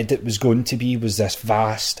said it was going to be, was this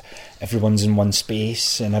vast, everyone's in one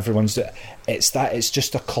space and it's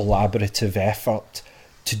just a collaborative effort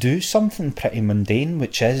to do something pretty mundane,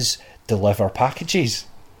 which is deliver packages.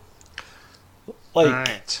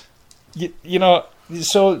 Right.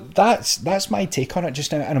 So that's my take on it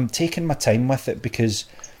just now, and I'm taking my time with it because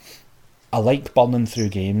I like burning through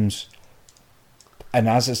games. And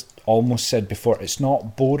as I almost said before, it's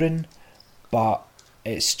not boring, but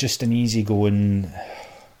it's just an easygoing...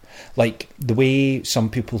 Like, the way some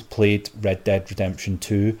people played Red Dead Redemption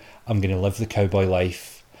 2, I'm going to live the cowboy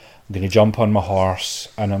life, I'm going to jump on my horse,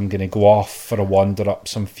 and I'm going to go off for a wander up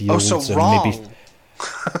some fields. Oh, so wrong.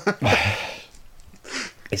 Maybe...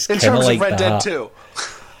 It's In kind of terms like of Red Dead that. 2.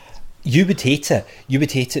 You would hate it. You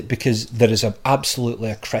would hate it because there is absolutely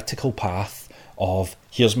a critical path of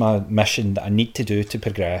here's my mission that I need to do to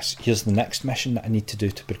progress. Here's the next mission that I need to do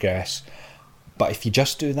to progress. But if you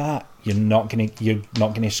just do that, you're not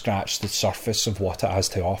gonna scratch the surface of what it has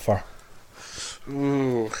to offer.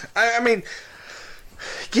 Ooh. I mean,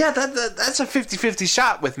 yeah, that's a 50-50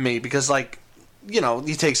 shot with me because, like, you know,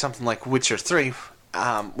 you take something like Witcher 3,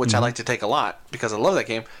 which I like to take a lot because I love that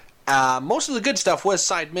game. Most of the good stuff was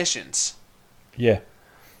side missions. Yeah.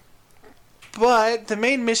 But the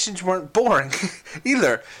main missions weren't boring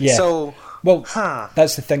either. Yeah. So, well,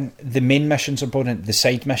 that's the thing. The main missions are boring. The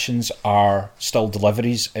side missions are still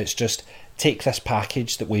deliveries. It's just take this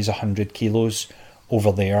package that weighs 100 kilos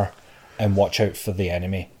over there and watch out for the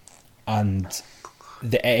enemy. And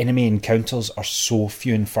the enemy encounters are so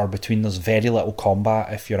few and far between. There's very little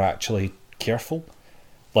combat if you're actually careful.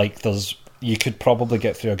 Like, you could probably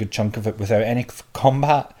get through a good chunk of it without any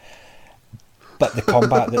combat. But the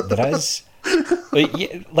combat that there is,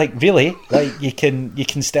 like really, like you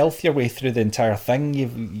can stealth your way through the entire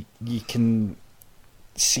thing. You can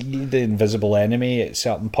see the invisible enemy at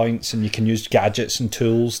certain points, and you can use gadgets and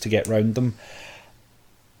tools to get around them.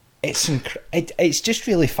 It's just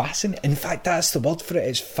really fascinating. In fact, that's the word for it.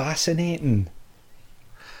 It's fascinating.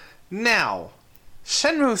 Now,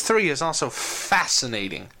 Shenmue 3 is also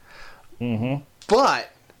fascinating. Mm-hmm.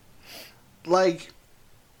 But, like,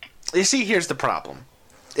 you see, here's the problem.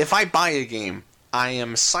 If I buy a game, I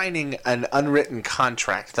am signing an unwritten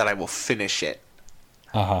contract that I will finish it.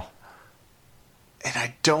 Uh-huh. And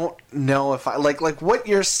I don't know if I... Like what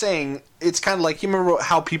you're saying, it's kind of like... You remember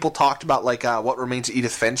how people talked about, like, What Remains of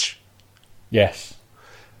Edith Finch? Yes.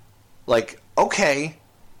 Like, okay,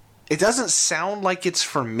 it doesn't sound like it's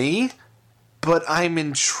for me, but I'm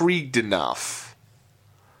intrigued enough.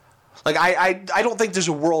 Like, I don't think there's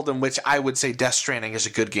a world in which I would say Death Stranding is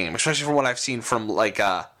a good game, especially from what I've seen from, like,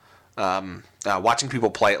 watching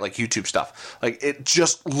people play it, like YouTube stuff. Like, it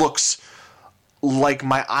just looks like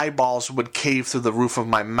my eyeballs would cave through the roof of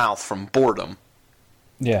my mouth from boredom.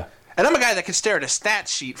 Yeah. And I'm a guy that can stare at a stat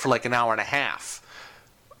sheet for like an hour and a half.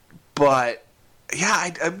 But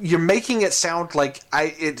yeah, you're making it sound like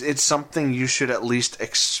it's something you should at least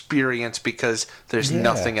experience because there's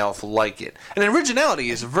nothing else like it. And originality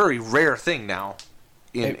is a very rare thing now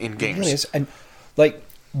in games. It really is. And like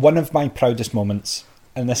one of my proudest moments,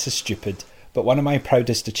 and this is stupid, but one of my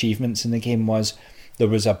proudest achievements in the game was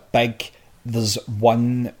there's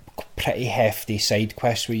one pretty hefty side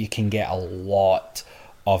quest where you can get a lot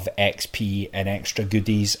of XP and extra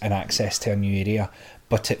goodies and access to a new area,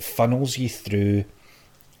 but it funnels you through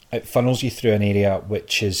an area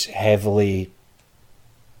which is heavily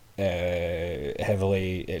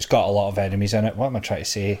it's got a lot of enemies in it. What am I trying to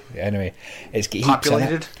say? Anyway, it's got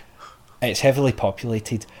populated. It's heavily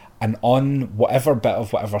populated, and on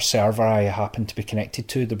whatever server I happened to be connected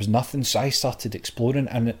to, there was nothing, so I started exploring,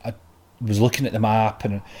 and I was looking at the map,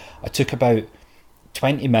 and I took about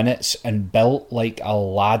 20 minutes and built like a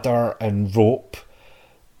ladder and rope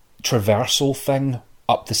traversal thing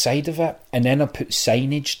up the side of it, and then I put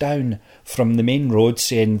signage down from the main road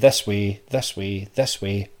saying this way, this way, this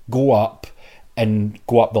way, go up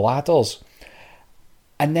the ladders.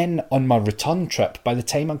 And then on my return trip, by the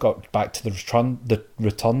time I got back to the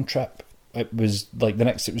return trip, it was like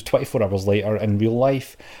it was 24 hours later in real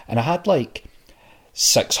life, and I had like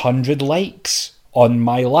 600 likes on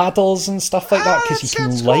my ladders and stuff like that, because you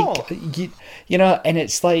can like cool. you know, and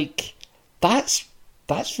it's like that's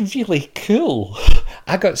really cool.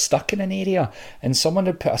 I got stuck in an area and someone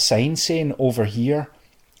had put a sign saying over here,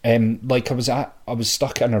 like I was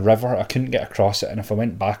stuck in a river, I couldn't get across it, and if I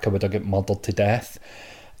went back I would have got murdered to death.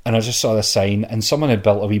 And I just saw the sign, and someone had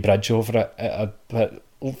built a wee bridge over it a bit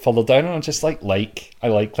further down, and I'm just like, I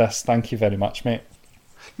like this, thank you very much, mate.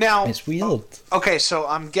 Now it's weird. Okay, so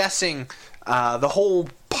I'm guessing the whole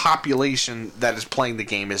population that is playing the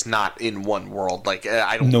game is not in one world. Like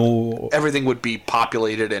I don't know. Everything would be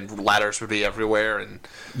populated and ladders would be everywhere. And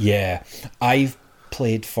yeah, I've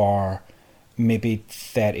played for maybe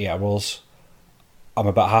 30 hours. I'm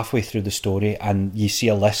about halfway through the story, and you see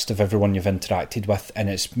a list of everyone you've interacted with, and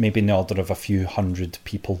it's maybe in the order of a few hundred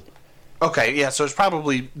people. Okay, yeah, so it's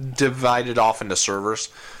probably divided off into servers.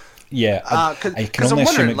 Yeah, I can only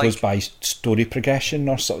assume it goes by story progression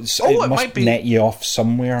or something. So it must might be net you off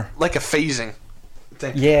somewhere, like a phasing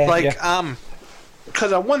thing. Yeah, like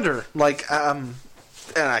because I wonder, like, and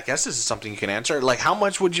I guess this is something you can answer. Like, how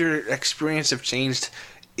much would your experience have changed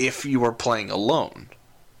if you were playing alone?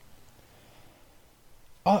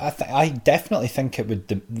 Oh, I definitely think it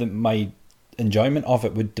would. enjoyment of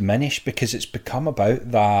it would diminish, because it's become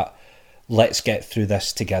about that, let's get through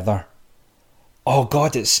this together. Oh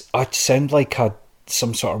God, I sound like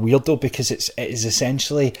some sort of weirdo, because it is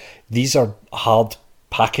essentially, these are hard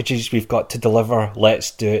packages we've got to deliver,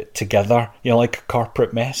 let's do it together, like a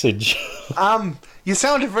corporate message. You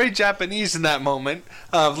sounded very Japanese in that moment.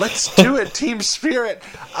 Let's do it, team spirit.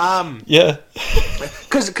 Yeah.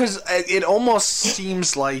 Because it almost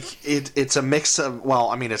seems like it's a mix of,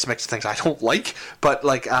 it's a mix of things I don't like, but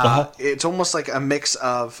it's almost like a mix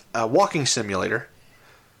of a walking simulator,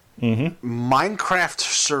 Minecraft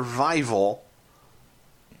survival,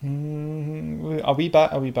 a wee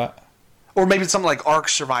bit. Or maybe something like Ark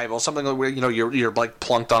Survival, something where you're like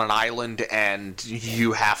plunked on an island and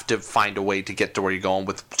you have to find a way to get to where you're going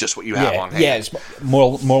with just what you have on hand. Yeah, it's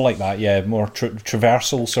more like that. Yeah, more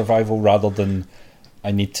traversal survival rather than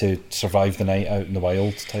I need to survive the night out in the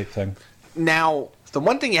wild type thing. Now, the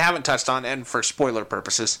one thing you haven't touched on, and for spoiler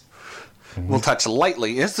purposes, we'll touch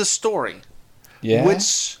lightly, is the story. Yeah.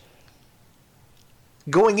 Which,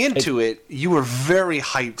 going into it, you were very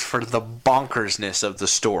hyped for the bonkersness of the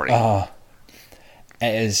story.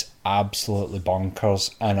 It is absolutely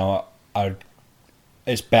bonkers, and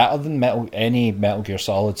it's better than any Metal Gear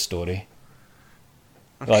Solid story.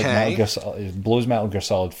 Okay. Like it blows Metal Gear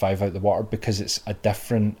Solid 5 out the water, because it's a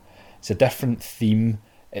different theme.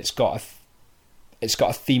 It's got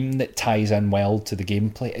a theme that ties in well to the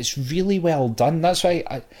gameplay. It's really well done. That's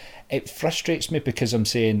why it frustrates me, because I'm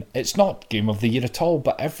saying it's not Game of the Year at all,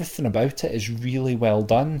 but everything about it is really well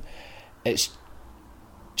done. It's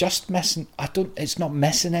just missing. It's not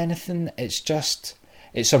missing anything. It's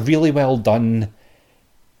a really well done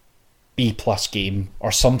B+ game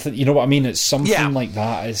or something. You know what I mean? It's something like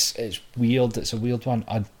that. It's weird. It's a weird one.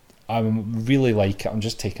 I really like it. I'm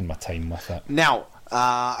just taking my time with it. Now,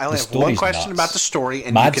 I only have one question about the story,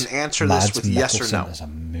 and you can answer this with yes or no. Is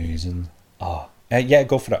amazing. Yeah,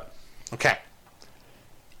 go for it. Okay.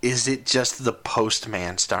 Is it just The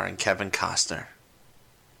Postman starring Kevin Costner?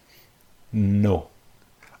 No.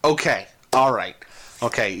 Okay. All right.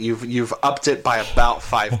 Okay. You've upped it by about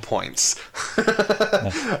 5 points.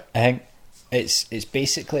 I think it's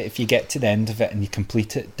basically, if you get to the end of it and you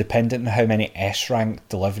complete it, depending on how many S-rank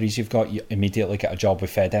deliveries you've got, you immediately get a job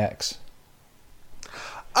with FedEx.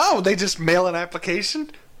 Oh, they just mail an application?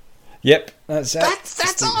 Yep, that's it.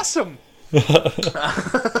 That's awesome.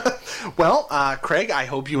 Well, Craig, I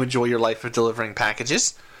hope you enjoy your life of delivering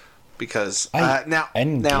packages, because now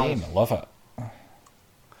game, I love it.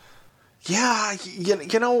 Yeah,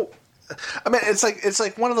 you know, I mean, it's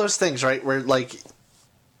like one of those things, right? Where like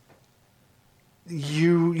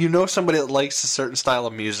you know somebody that likes a certain style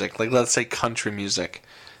of music, like let's say country music,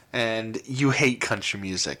 and you hate country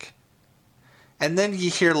music. And then you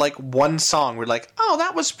hear like one song where like, oh,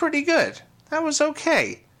 that was pretty good. That was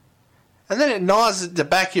okay. And then it gnaws at the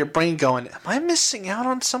back of your brain going, am I missing out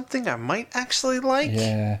on something I might actually like?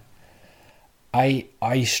 Yeah. I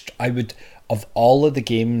would, of all of the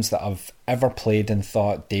games that I've ever played and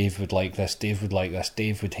thought, Dave would like this, Dave would like this,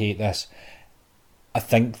 Dave would hate this, I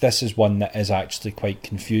think this is one that is actually quite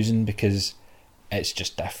confusing, because it's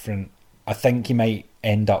just different. I think you might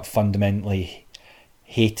end up fundamentally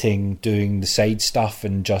hating doing the side stuff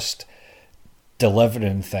and just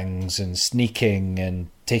delivering things and sneaking and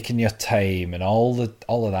taking your time and all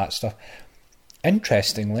of that stuff.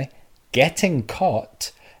 Interestingly, getting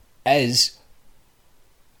caught is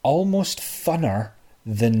almost funner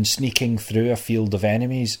than sneaking through a field of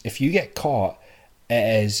enemies. If you get caught,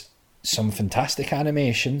 it is some fantastic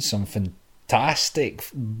animation, some fantastic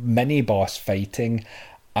mini boss fighting,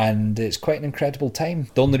 and it's quite an incredible time.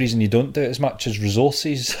 The only reason you don't do it as much is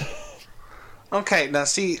resources. Okay, now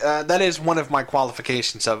see, that is one of my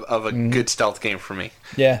qualifications of a good stealth game for me.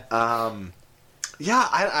 Yeah. Yeah,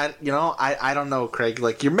 I don't know, Craig.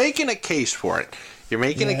 Like, you're making a case for it. You're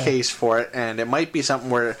making a case for it, and it might be something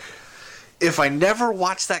where if I never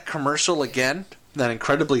watch that commercial again, that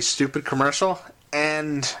incredibly stupid commercial,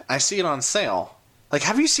 and I see it on sale. Like,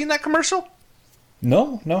 have you seen that commercial?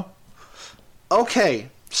 No. Okay,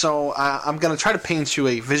 so I'm going to try to paint you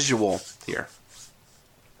a visual here.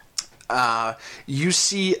 You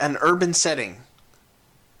see an urban setting,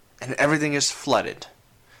 and everything is flooded.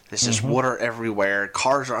 There's just water everywhere.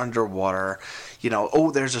 Cars are underwater.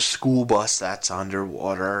 There's a school bus that's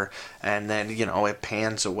underwater. And then, it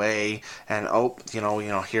pans away. And,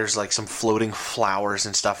 here's like some floating flowers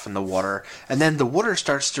and stuff in the water. And then the water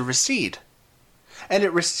starts to recede. And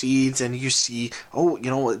it recedes, and you see,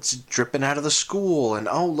 it's dripping out of the school. And,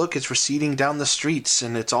 look, it's receding down the streets,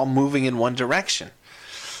 and it's all moving in one direction.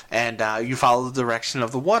 and you follow the direction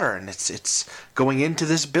of the water, and it's going into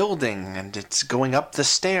this building, and it's going up the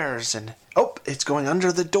stairs, and it's going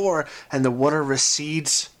under the door, and the water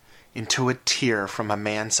recedes into a tear from a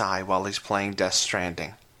man's eye while he's playing Death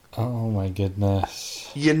Stranding. Oh my goodness.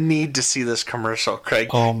 You need to see this commercial, Craig.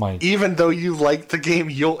 Oh my. Even though you like the game,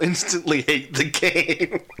 you'll instantly hate the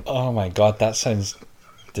game. Oh my god, that sounds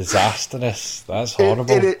disastrous. That's horrible.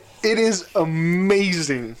 It is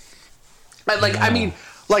amazing. And I mean,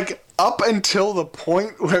 up until the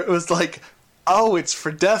point where it was like, oh, it's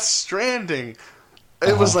for Death Stranding.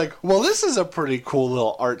 It was like, well, this is a pretty cool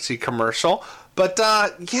little artsy commercial. But,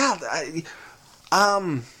 so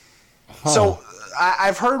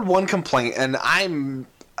I've heard one complaint, and I'm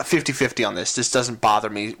 50-50 on this. This doesn't bother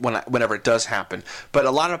me whenever it does happen. But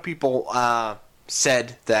a lot of people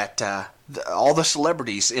said that all the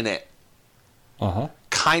celebrities in it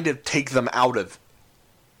kind of take them out of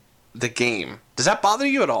the game. Does that bother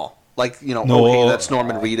you at all? No, oh, hey, that's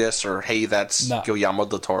Norman Reedus, or hey, that's Guillermo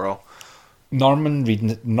del Toro. Norman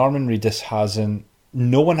Reedus hasn't.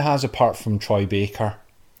 No one has, apart from Troy Baker.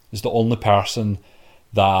 Is the only person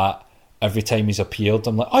that every time he's appeared,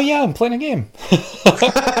 I'm like, oh yeah, I'm playing a game.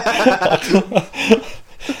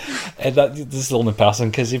 And this is the only person,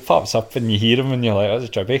 because he pops up and you hear him and you're like, oh, it's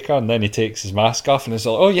Troy Baker, and then he takes his mask off and it's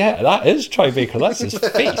like, oh yeah, that is Troy Baker, that's his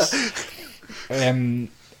face.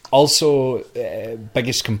 Also,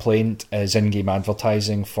 biggest complaint is in-game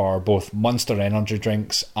advertising for both Monster Energy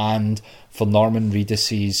drinks and for Norman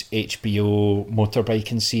Reedus' HBO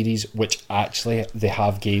motorbiking series, which actually they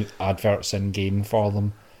have game adverts in-game for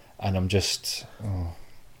them, and I'm just...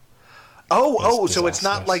 so it's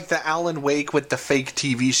not like the Alan Wake with the fake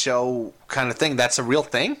TV show kind of thing. That's a real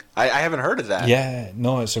thing? I haven't heard of that. Yeah,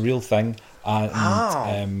 no, it's a real thing.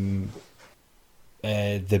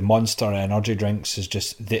 And the Monster Energy drinks is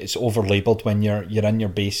just... It's over-labelled when you're in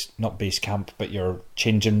your not base camp, but your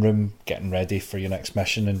changing room, getting ready for your next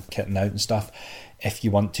mission and kitting out and stuff. If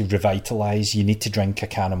you want to revitalise, you need to drink a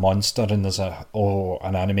can of Monster, and there's an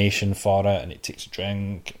animation for it, and it takes a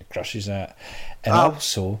drink, it crushes it. And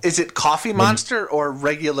also... Is it Coffee Monster or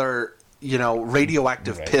regular,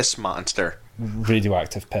 radioactive piss Monster?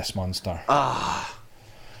 Radioactive piss Monster.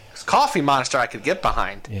 Coffee Monster I could get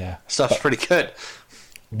behind. Yeah. Stuff's pretty good.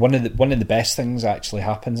 One of the best things actually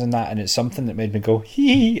happens in that, and it's something that made me go,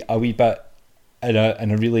 hee, a wee bit,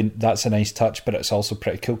 and a really, that's a nice touch, but it's also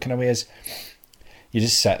pretty cool kind of way, is you're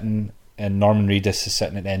just sitting, and Norman Reedus is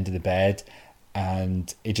sitting at the end of the bed,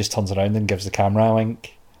 and he just turns around and gives the camera a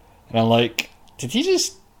wink. And I'm like, did he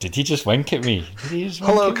just wink at me?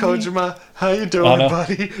 Hello, Kojima. How you doing,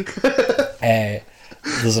 buddy?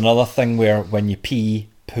 There's another thing where when you pee,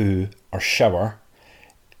 poo, or shower,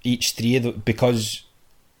 each three of the, because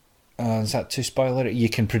is that too spoilery? You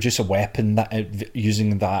can produce a weapon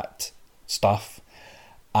using that stuff,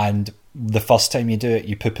 and the first time you do it,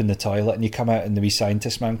 you poop in the toilet, and you come out, and the wee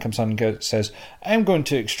scientist man comes on and says, "I'm going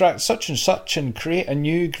to extract such and such and create a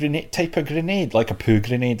new type of grenade, like a poo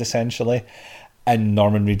grenade, essentially." And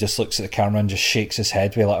Norman Reedus looks at the camera and just shakes his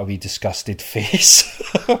head with like a wee disgusted face.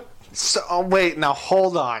 So wait, now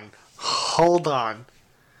hold on.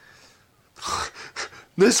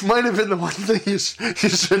 This might have been the one thing you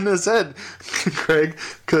shouldn't have said, Craig,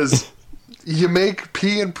 because you make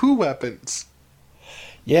pee and poo weapons.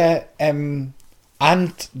 Yeah, and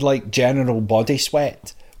like general body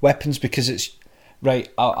sweat weapons, because it's... Right,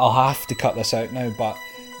 I'll have to cut this out now, but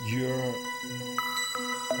you're...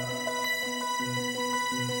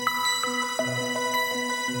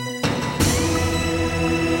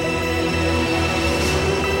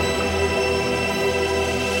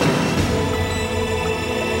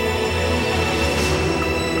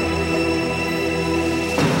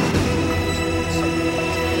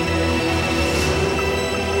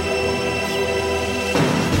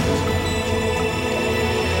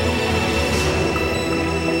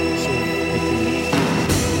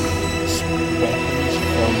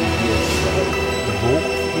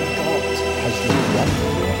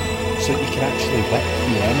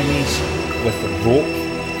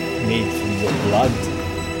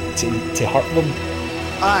 to hurt them.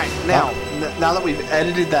 Alright, now that we've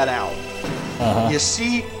edited that out, you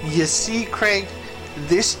see, Craig,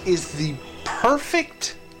 this is the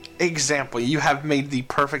perfect example. You have made the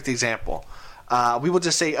perfect example. We will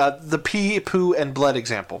just say the pee, poo, and blood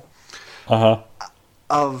example.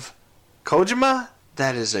 Of Kojima.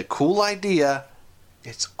 That is a cool idea.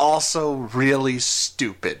 It's also really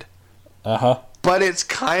stupid. But it's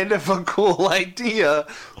kind of a cool idea.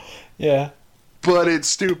 Yeah. but it's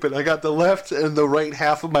stupid. I got the left and the right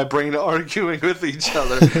half of my brain arguing with each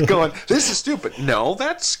other, going, "This is stupid." No,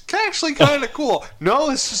 that's actually kind of cool. No,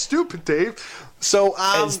 this is stupid, Dave. So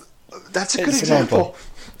that's a good example.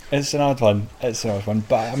 It's an odd one. But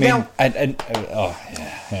I mean, now,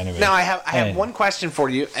 anyway. Now I have one question for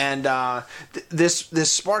you, and this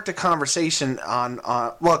sparked a conversation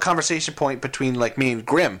a conversation point between like me and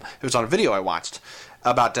Grim. It was on a video I watched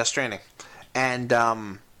about Death Stranding, and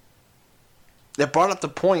it brought up the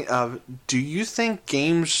point of: do you think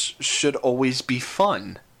games should always be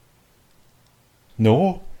fun?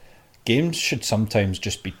 No, games should sometimes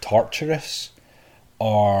just be torturous.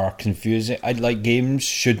 Or confusing. Games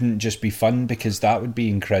shouldn't just be fun, because that would be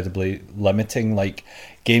incredibly limiting. Like,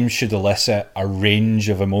 games should elicit a range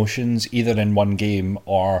of emotions, either in one game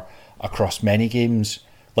or across many games.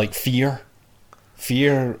 Like fear.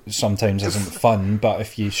 Fear sometimes isn't fun, but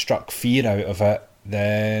if you struck fear out of it,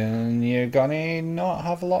 then you're gonna not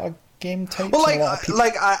have a lot of game types. Well,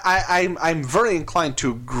 I'm very inclined to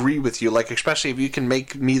agree with you. Like, especially if you can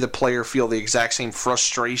make me, the player, feel the exact same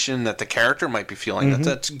frustration that the character might be feeling. Mm-hmm.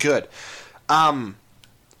 That's good. The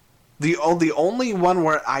only one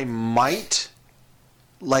where I might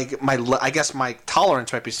I guess my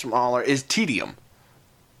tolerance might be smaller is tedium.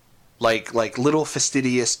 Like little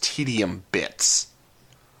fastidious tedium bits.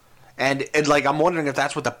 And like, I'm wondering if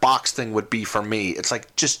that's what the box thing would be for me. It's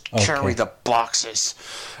like, just carry the boxes.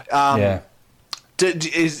 I'm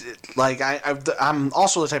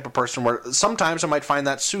also the type of person where sometimes I might find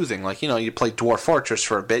that soothing. Like, you play Dwarf Fortress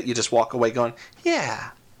for a bit, you just walk away going, yeah.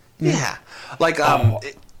 Like,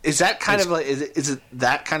 is that kind of is it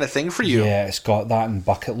that kind of thing for you? Yeah, it's got that in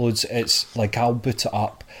bucket loads. It's like, I'll boot it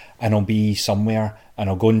up and I'll be somewhere and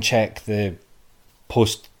I'll go and check the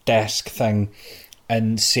post desk thing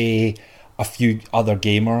and say a few other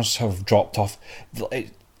gamers have dropped off.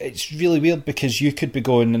 It's really weird, because you could be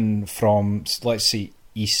going from, let's say,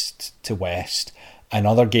 east to west, and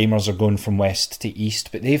other gamers are going from west to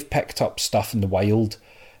east, but they've picked up stuff in the wild.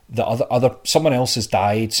 The someone else has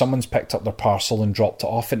died, someone's picked up their parcel and dropped it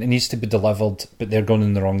off, and it needs to be delivered, but they're going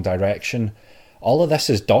in the wrong direction. All of this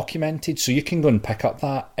is documented, so you can go and pick up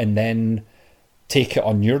that and then take it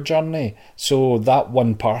on your journey. So that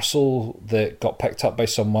one parcel that got picked up by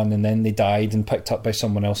someone and then they died and picked up by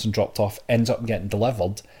someone else and dropped off ends up getting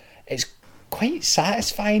delivered. It's quite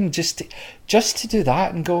satisfying just to do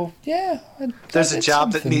that and go, there's a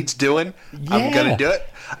job that needs doing. Yeah. I'm gonna do it.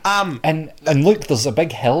 And look, there's a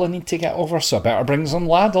big hill I need to get over, so I better bring some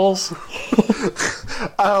ladders.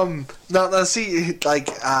 Now see, like,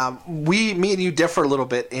 me and you differ a little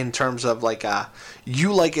bit in terms of, like,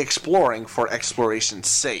 you like exploring for exploration's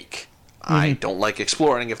sake. Mm-hmm. I don't like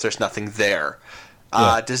exploring if there's nothing there.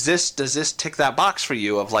 Does this tick that box for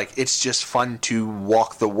you of, like, it's just fun to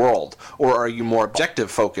walk the world, or are you more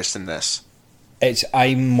objective focused in this?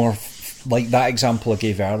 I'm more like that example I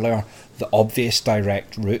gave earlier. The obvious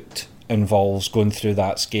direct route involves going through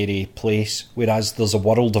that scary place, whereas there's a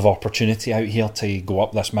world of opportunity out here to go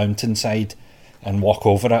up this mountainside and walk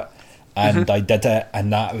over it, and I did it,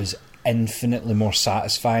 and that was infinitely more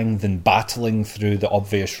satisfying than battling through the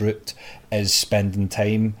obvious route is spending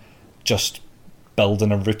time just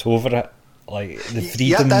building a route over it. Like, the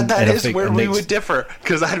freedom. Yeah, that is where we would differ,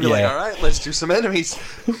 because I'd be like, all right, let's do some enemies.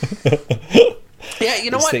 Yeah,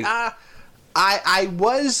 you know what? I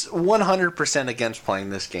was 100% against playing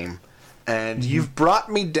this game, and you've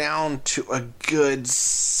brought me down to a good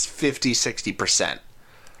 50-60%.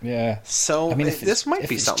 Yeah. So, I mean, this might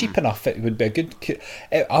be something. If it's cheap enough, it would be a good...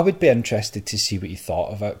 I would be interested to see what you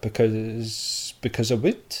thought of it, because I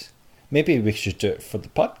would. Maybe we should do it for the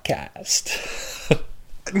podcast.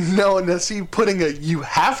 No, see, putting you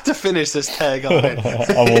have to finish this tag on it.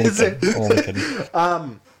 I'm only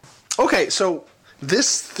kidding. Okay, so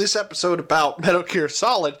this episode about Metal Gear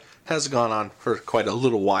Solid has gone on for quite a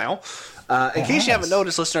little while. In case you haven't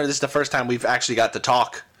noticed, listener, this is the first time we've actually got to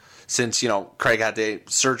talk since, Craig had the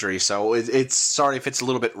surgery, so it's sorry if it's a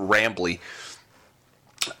little bit rambly.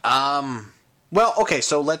 Well, okay,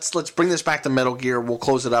 so let's bring this back to Metal Gear. We'll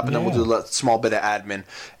close it up, and then we'll do a small bit of admin,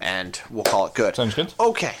 and we'll call it good. Sounds good.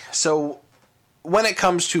 Okay, so when it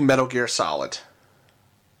comes to Metal Gear Solid,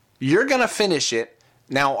 you're going to finish it.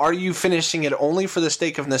 Now, are you finishing it only for the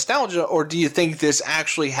sake of nostalgia, or do you think this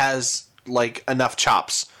actually has, like, enough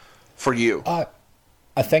chops for you? I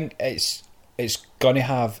think it's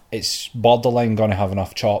borderline going to have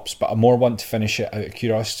enough chops, but I more want to finish it out of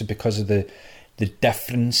curiosity because of the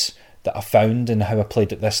difference that I found in how I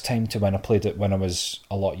played it this time to when I played it when I was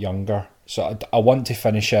a lot younger. So I want to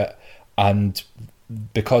finish it, and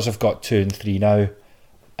because I've got 2 and 3 now,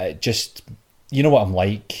 you know what I'm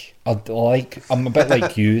like. I'm a bit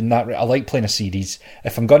like you in that. I like playing a series.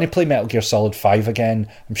 If I'm going to play Metal Gear Solid 5 again,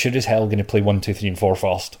 I'm sure as hell going to play 1, 2, 3, and 4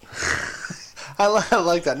 first. I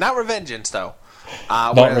like that. Not Revengeance, though.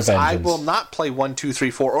 Not Whereas Revengeance. I will not play 1, 2,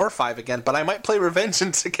 3, 4, or 5 again, but I might play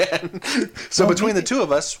Revengeance again. So between the two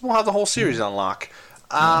of us, we'll have the whole series on lock.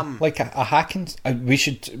 Like a hack and we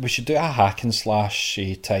should do a hack and slash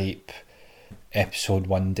type episode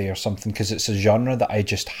one day or something, because it's a genre that I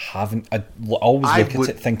just haven't. I always look at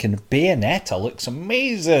it thinking Bayonetta looks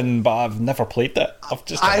amazing, but I've never played it.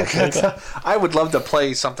 Never played it. I would love to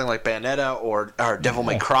play something like Bayonetta or Devil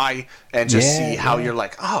May Cry and just see how you're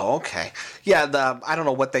like, oh, okay. Yeah, I don't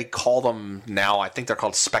know what they call them now. I think they're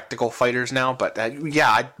called spectacle fighters now, but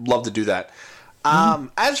yeah, I'd love to do that.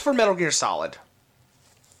 As for Metal Gear Solid,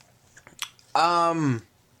 a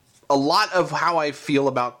lot of how I feel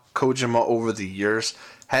about Kojima over the years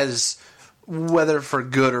has, whether for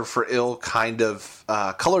good or for ill, kind of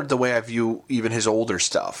colored the way I view even his older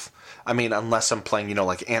stuff. I mean, unless I'm playing,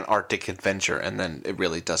 like Antarctic Adventure, and then it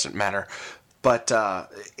really doesn't matter. But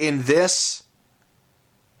in this,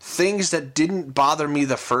 things that didn't bother me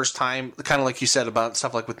the first time, kind of like you said about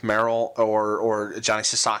stuff like with Meryl or Johnny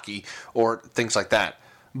Sasaki or things like that,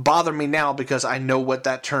 bother me now because I know what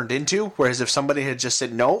that turned into. Whereas if somebody had just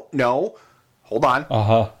said, no, hold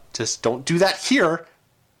on, just don't do that here,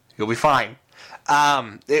 you'll be fine,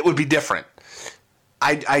 it would be different.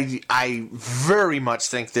 I very much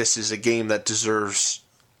think this is a game that deserves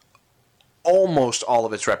almost all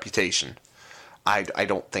of its reputation. I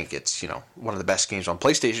don't think it's one of the best games on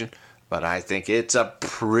PlayStation, but I think it's a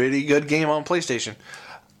pretty good game on PlayStation.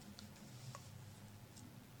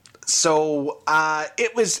 So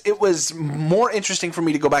it was more interesting for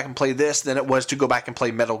me to go back and play this than it was to go back and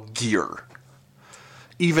play Metal Gear.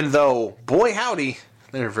 Even though, boy howdy,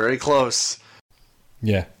 they're very close.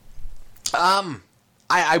 Yeah.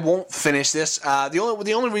 I won't finish this.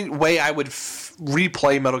 The only way I would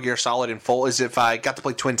replay Metal Gear Solid in full is if I got to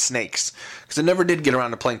play Twin Snakes, because I never did get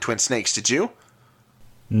around to playing Twin Snakes. Did you?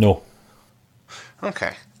 No.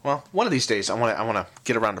 Okay. Well, one of these days I want to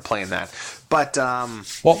get around to playing that. But yeah.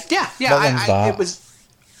 What one's that? It was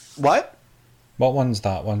what? What one's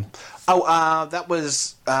that one? Oh, that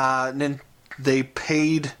was they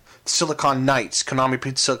paid Silicon Knights. Konami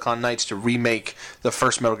paid Silicon Knights to remake the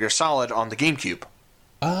first Metal Gear Solid on the GameCube.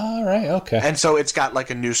 Ah, right, okay. And so it's got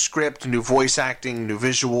like a new script, new voice acting, new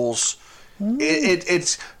visuals.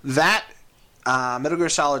 It's that Metal Gear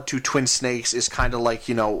Solid 2 Twin Snakes is kind of like,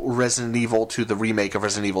 Resident Evil to the remake of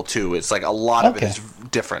Resident Evil 2. It's like a lot of it is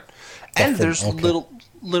different. And there's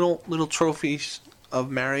little trophies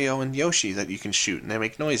of Mario and Yoshi that you can shoot, and they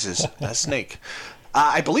make noises as Snake.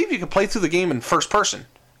 I believe you can play through the game in first person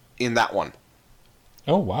in that one.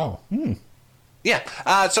 Oh, wow. Yeah,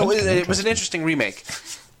 so it was an interesting remake.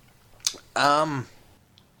 That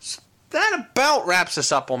about wraps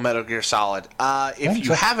us up on Metal Gear Solid. If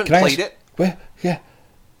you haven't played it... Yeah.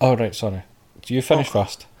 Oh, right, sorry. Do you finish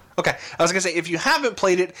first? Okay, I was going to say, if you haven't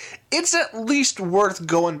played it, it's at least worth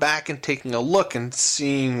going back and taking a look and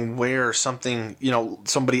seeing where something,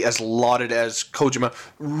 somebody as lauded as Kojima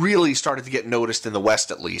really started to get noticed in the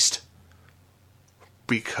West, at least.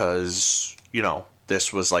 Because,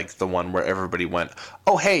 this was like the one where everybody went,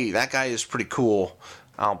 oh, hey, that guy is pretty cool.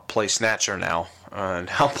 I'll play Snatcher now. And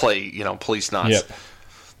I'll play, Police Knots. Yep.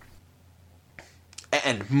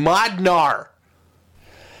 And Modnar.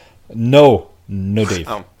 No, Dave.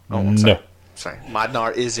 No. Sorry.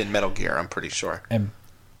 Modnar is in Metal Gear, I'm pretty sure.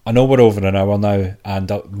 I know we're over an hour now,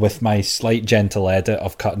 and with my slight gentle edit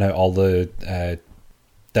of cutting out all the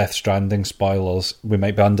Death Stranding spoilers, we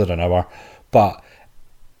might be under an hour. But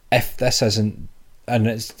if this isn't,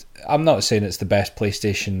 and I'm not saying it's the best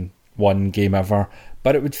PlayStation 1 game ever,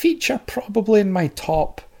 but it would feature probably in my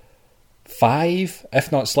top 5,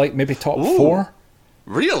 if not maybe top 4.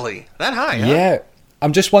 Really? That high, huh? Yeah.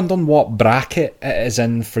 I'm just wondering what bracket it is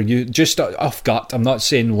in for you. Just off gut, I'm not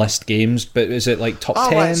saying list games, but is it like top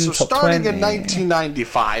 10, right, so top starting 20? in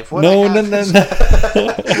 1995. No.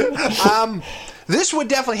 This would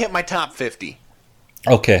definitely hit my top 50.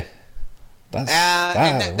 Okay.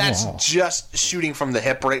 That's just shooting from the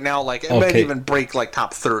hip right now. Like, it might even break like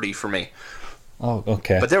top 30 for me. Oh,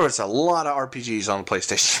 okay. But there was a lot of RPGs on the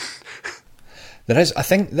PlayStation. There is. I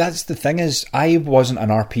think that's the thing is, I wasn't an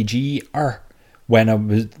RPG-er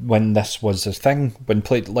when this was a thing. When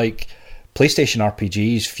played like PlayStation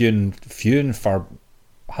RPGs, few and far.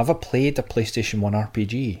 Have I played a PlayStation 1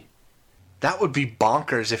 RPG? That would be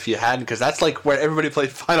bonkers if you hadn't, because that's like where everybody played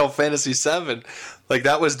Final Fantasy VII. Like,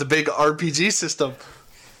 that was the big RPG system.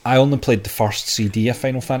 I only played the first CD of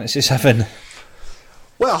Final Fantasy VII.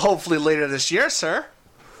 Well, hopefully later this year, sir.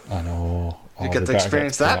 I know. You get to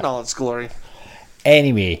experience that in all its glory.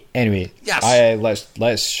 Anyway. Yes.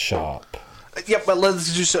 Let's shut up. Yep, but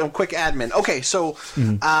let's do some quick admin. Okay, so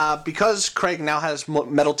because Craig now has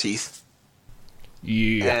metal teeth,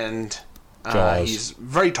 and he's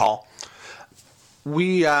very tall,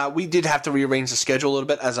 we did have to rearrange the schedule a little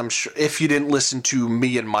bit, as I'm sure if you didn't listen to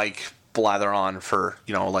me and Mike blather on for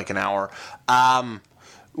like an hour.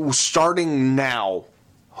 Starting now,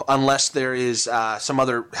 unless there is some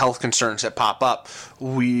other health concerns that pop up,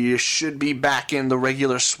 we should be back in the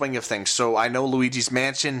regular swing of things. So I know Luigi's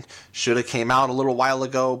Mansion should have came out a little while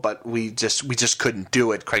ago, but we just couldn't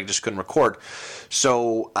do it. Craig just couldn't record.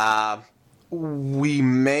 So we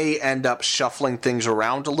may end up shuffling things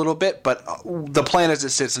around a little bit, but the plan as it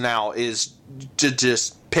sits now is to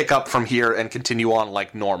just pick up from here and continue on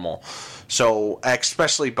like normal. So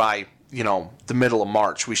especially by the middle of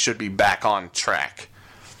March, we should be back on track.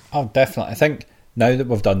 Oh, definitely. I think now that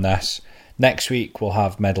we've done this, next week we'll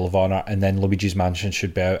have Medal of Honor, and then Luigi's Mansion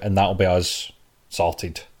should be out, and that'll be us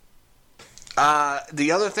sorted.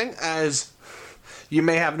 The other thing, as you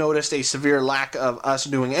may have noticed, a severe lack of us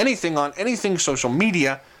doing anything on anything social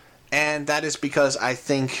media, and that is because I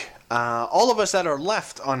think all of us that are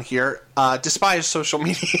left on here despise social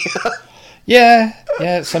media. Yeah,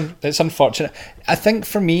 it's unfortunate. I think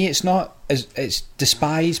for me, it's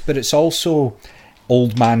despised, but it's also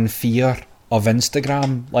old man fear of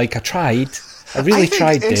Instagram. Like, I really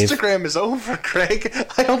tried, Dave. Instagram is over, Craig.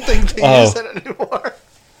 I don't think they use it anymore.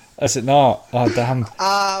 Is it not? Oh, damn.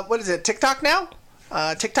 What is it, TikTok now?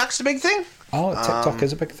 TikTok's the big thing? Oh, TikTok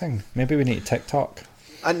is a big thing. Maybe we need TikTok.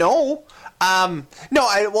 No.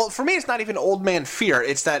 Well, for me, it's not even old man fear.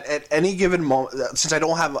 It's that at any given moment, since I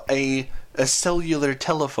don't have a cellular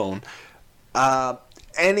telephone,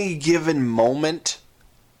 any given moment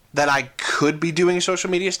that I could be doing social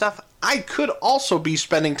media stuff, I could also be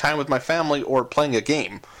spending time with my family or playing a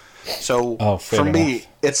game. So for me,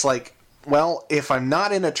 it's like, well, if I'm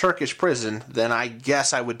not in a Turkish prison, then I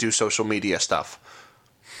guess I would do social media stuff.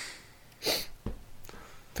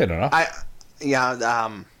 Fair enough. I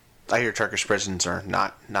hear Turkish prisons are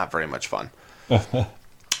not very much fun.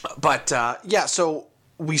 But so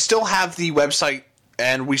we still have the website,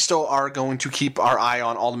 and we still are going to keep our eye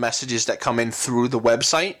on all the messages that come in through the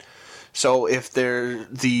website. So if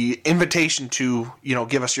the invitation to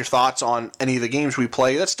give us your thoughts on any of the games we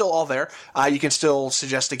play, that's still all there. You can still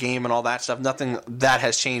suggest a game and all that stuff. Nothing that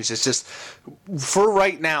has changed. It's just for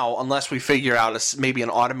right now, unless we figure out maybe an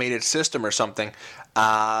automated system or something,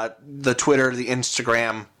 the Twitter, the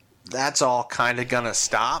Instagram, that's all kind of gonna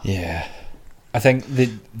stop. Yeah. I think the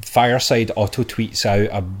Fireside auto tweets out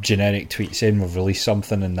a generic tweet saying we've released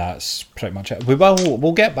something, and that's pretty much it.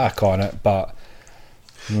 We'll get back on it, but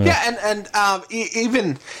and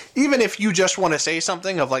even if you just want to say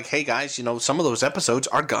something of like, hey guys, some of those episodes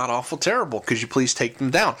are god awful terrible, could you please take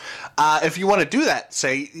them down? If you want to do that,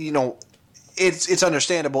 say it's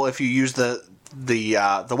understandable if you use the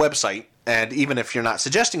website. And even if you're not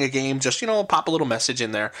suggesting a game, just, pop a little message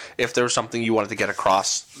in there if there's something you wanted to get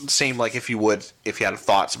across. Same like if you had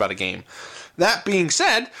thoughts about a game. That being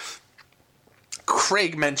said,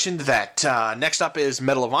 Craig mentioned that next up is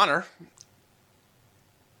Medal of Honor.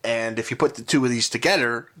 And if you put the two of these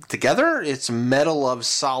together, it's Medal of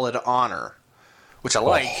Solid Honor, which I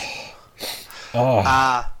like.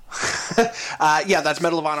 That's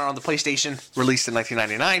Medal of Honor on the PlayStation, released in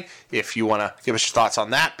 1999, if you want to give us your thoughts on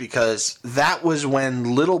that, because that was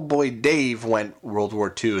when little boy Dave went, World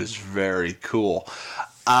War II is very cool.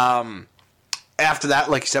 After that,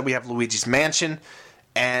 like you said, we have Luigi's Mansion,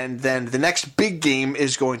 and then the next big game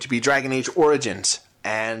is going to be Dragon Age Origins,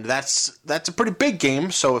 and that's a pretty big game,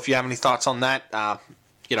 so if you have any thoughts on that,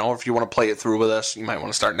 if you want to play it through with us, you might want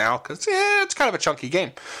to start now, because it's kind of a chunky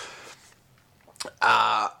game.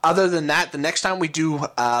 Other than that, the next time we do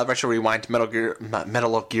Retro Rewind,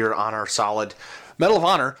 Medal of Honor Solid, Medal of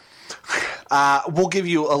Honor, we'll give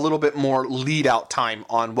you a little bit more lead out time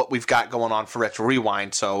on what we've got going on for Retro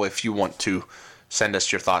Rewind. So if you want to send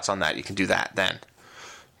us your thoughts on that, you can do that then.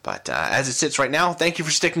 But as it sits right now, thank you for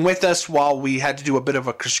sticking with us while we had to do a bit of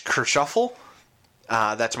a kershuffle.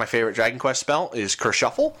 That's my favorite Dragon Quest spell, is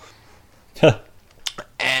kershuffle.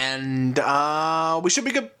 And we should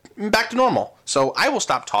be good. Back to normal. So I will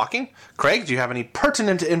stop talking. Craig, do you have any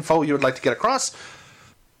pertinent info you would like to get across?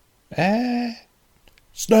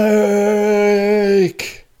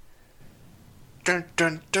 Snake! Dun,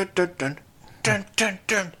 dun, dun, dun, dun, dun, dun,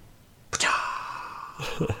 dun.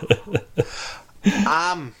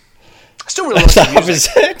 Still really love the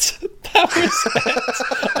music. That was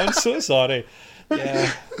it. I'm so sorry.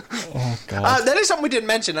 Yeah. Oh, God. That is something we didn't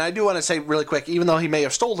mention, and I do want to say really quick, even though he may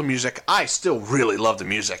have stole the music, I still really love the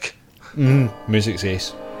music. Music's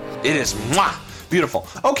ace. It is mwah, beautiful.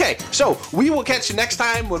 Okay, so we will catch you next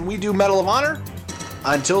time when we do Medal of Honor.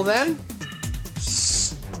 Until then,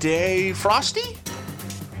 stay frosty.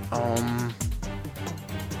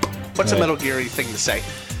 What's a Metal Gear thing to say?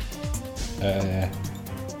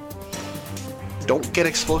 Don't get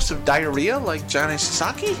explosive diarrhea like Johnny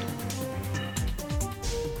Sasaki?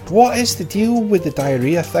 What is the deal with the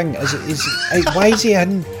diarrhea thing? Why is he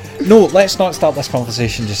in? No, let's not start this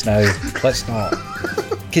conversation just now. Let's not.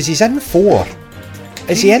 Because he's in 4.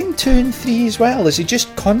 Is he in 2 and 3 as well? Is he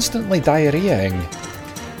just constantly diarrheaing?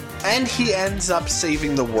 And he ends up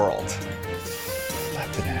saving the world.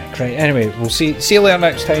 Flipping heck. Right, anyway, we'll see you later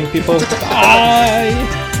next time, people. Bye!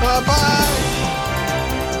 Bye-bye!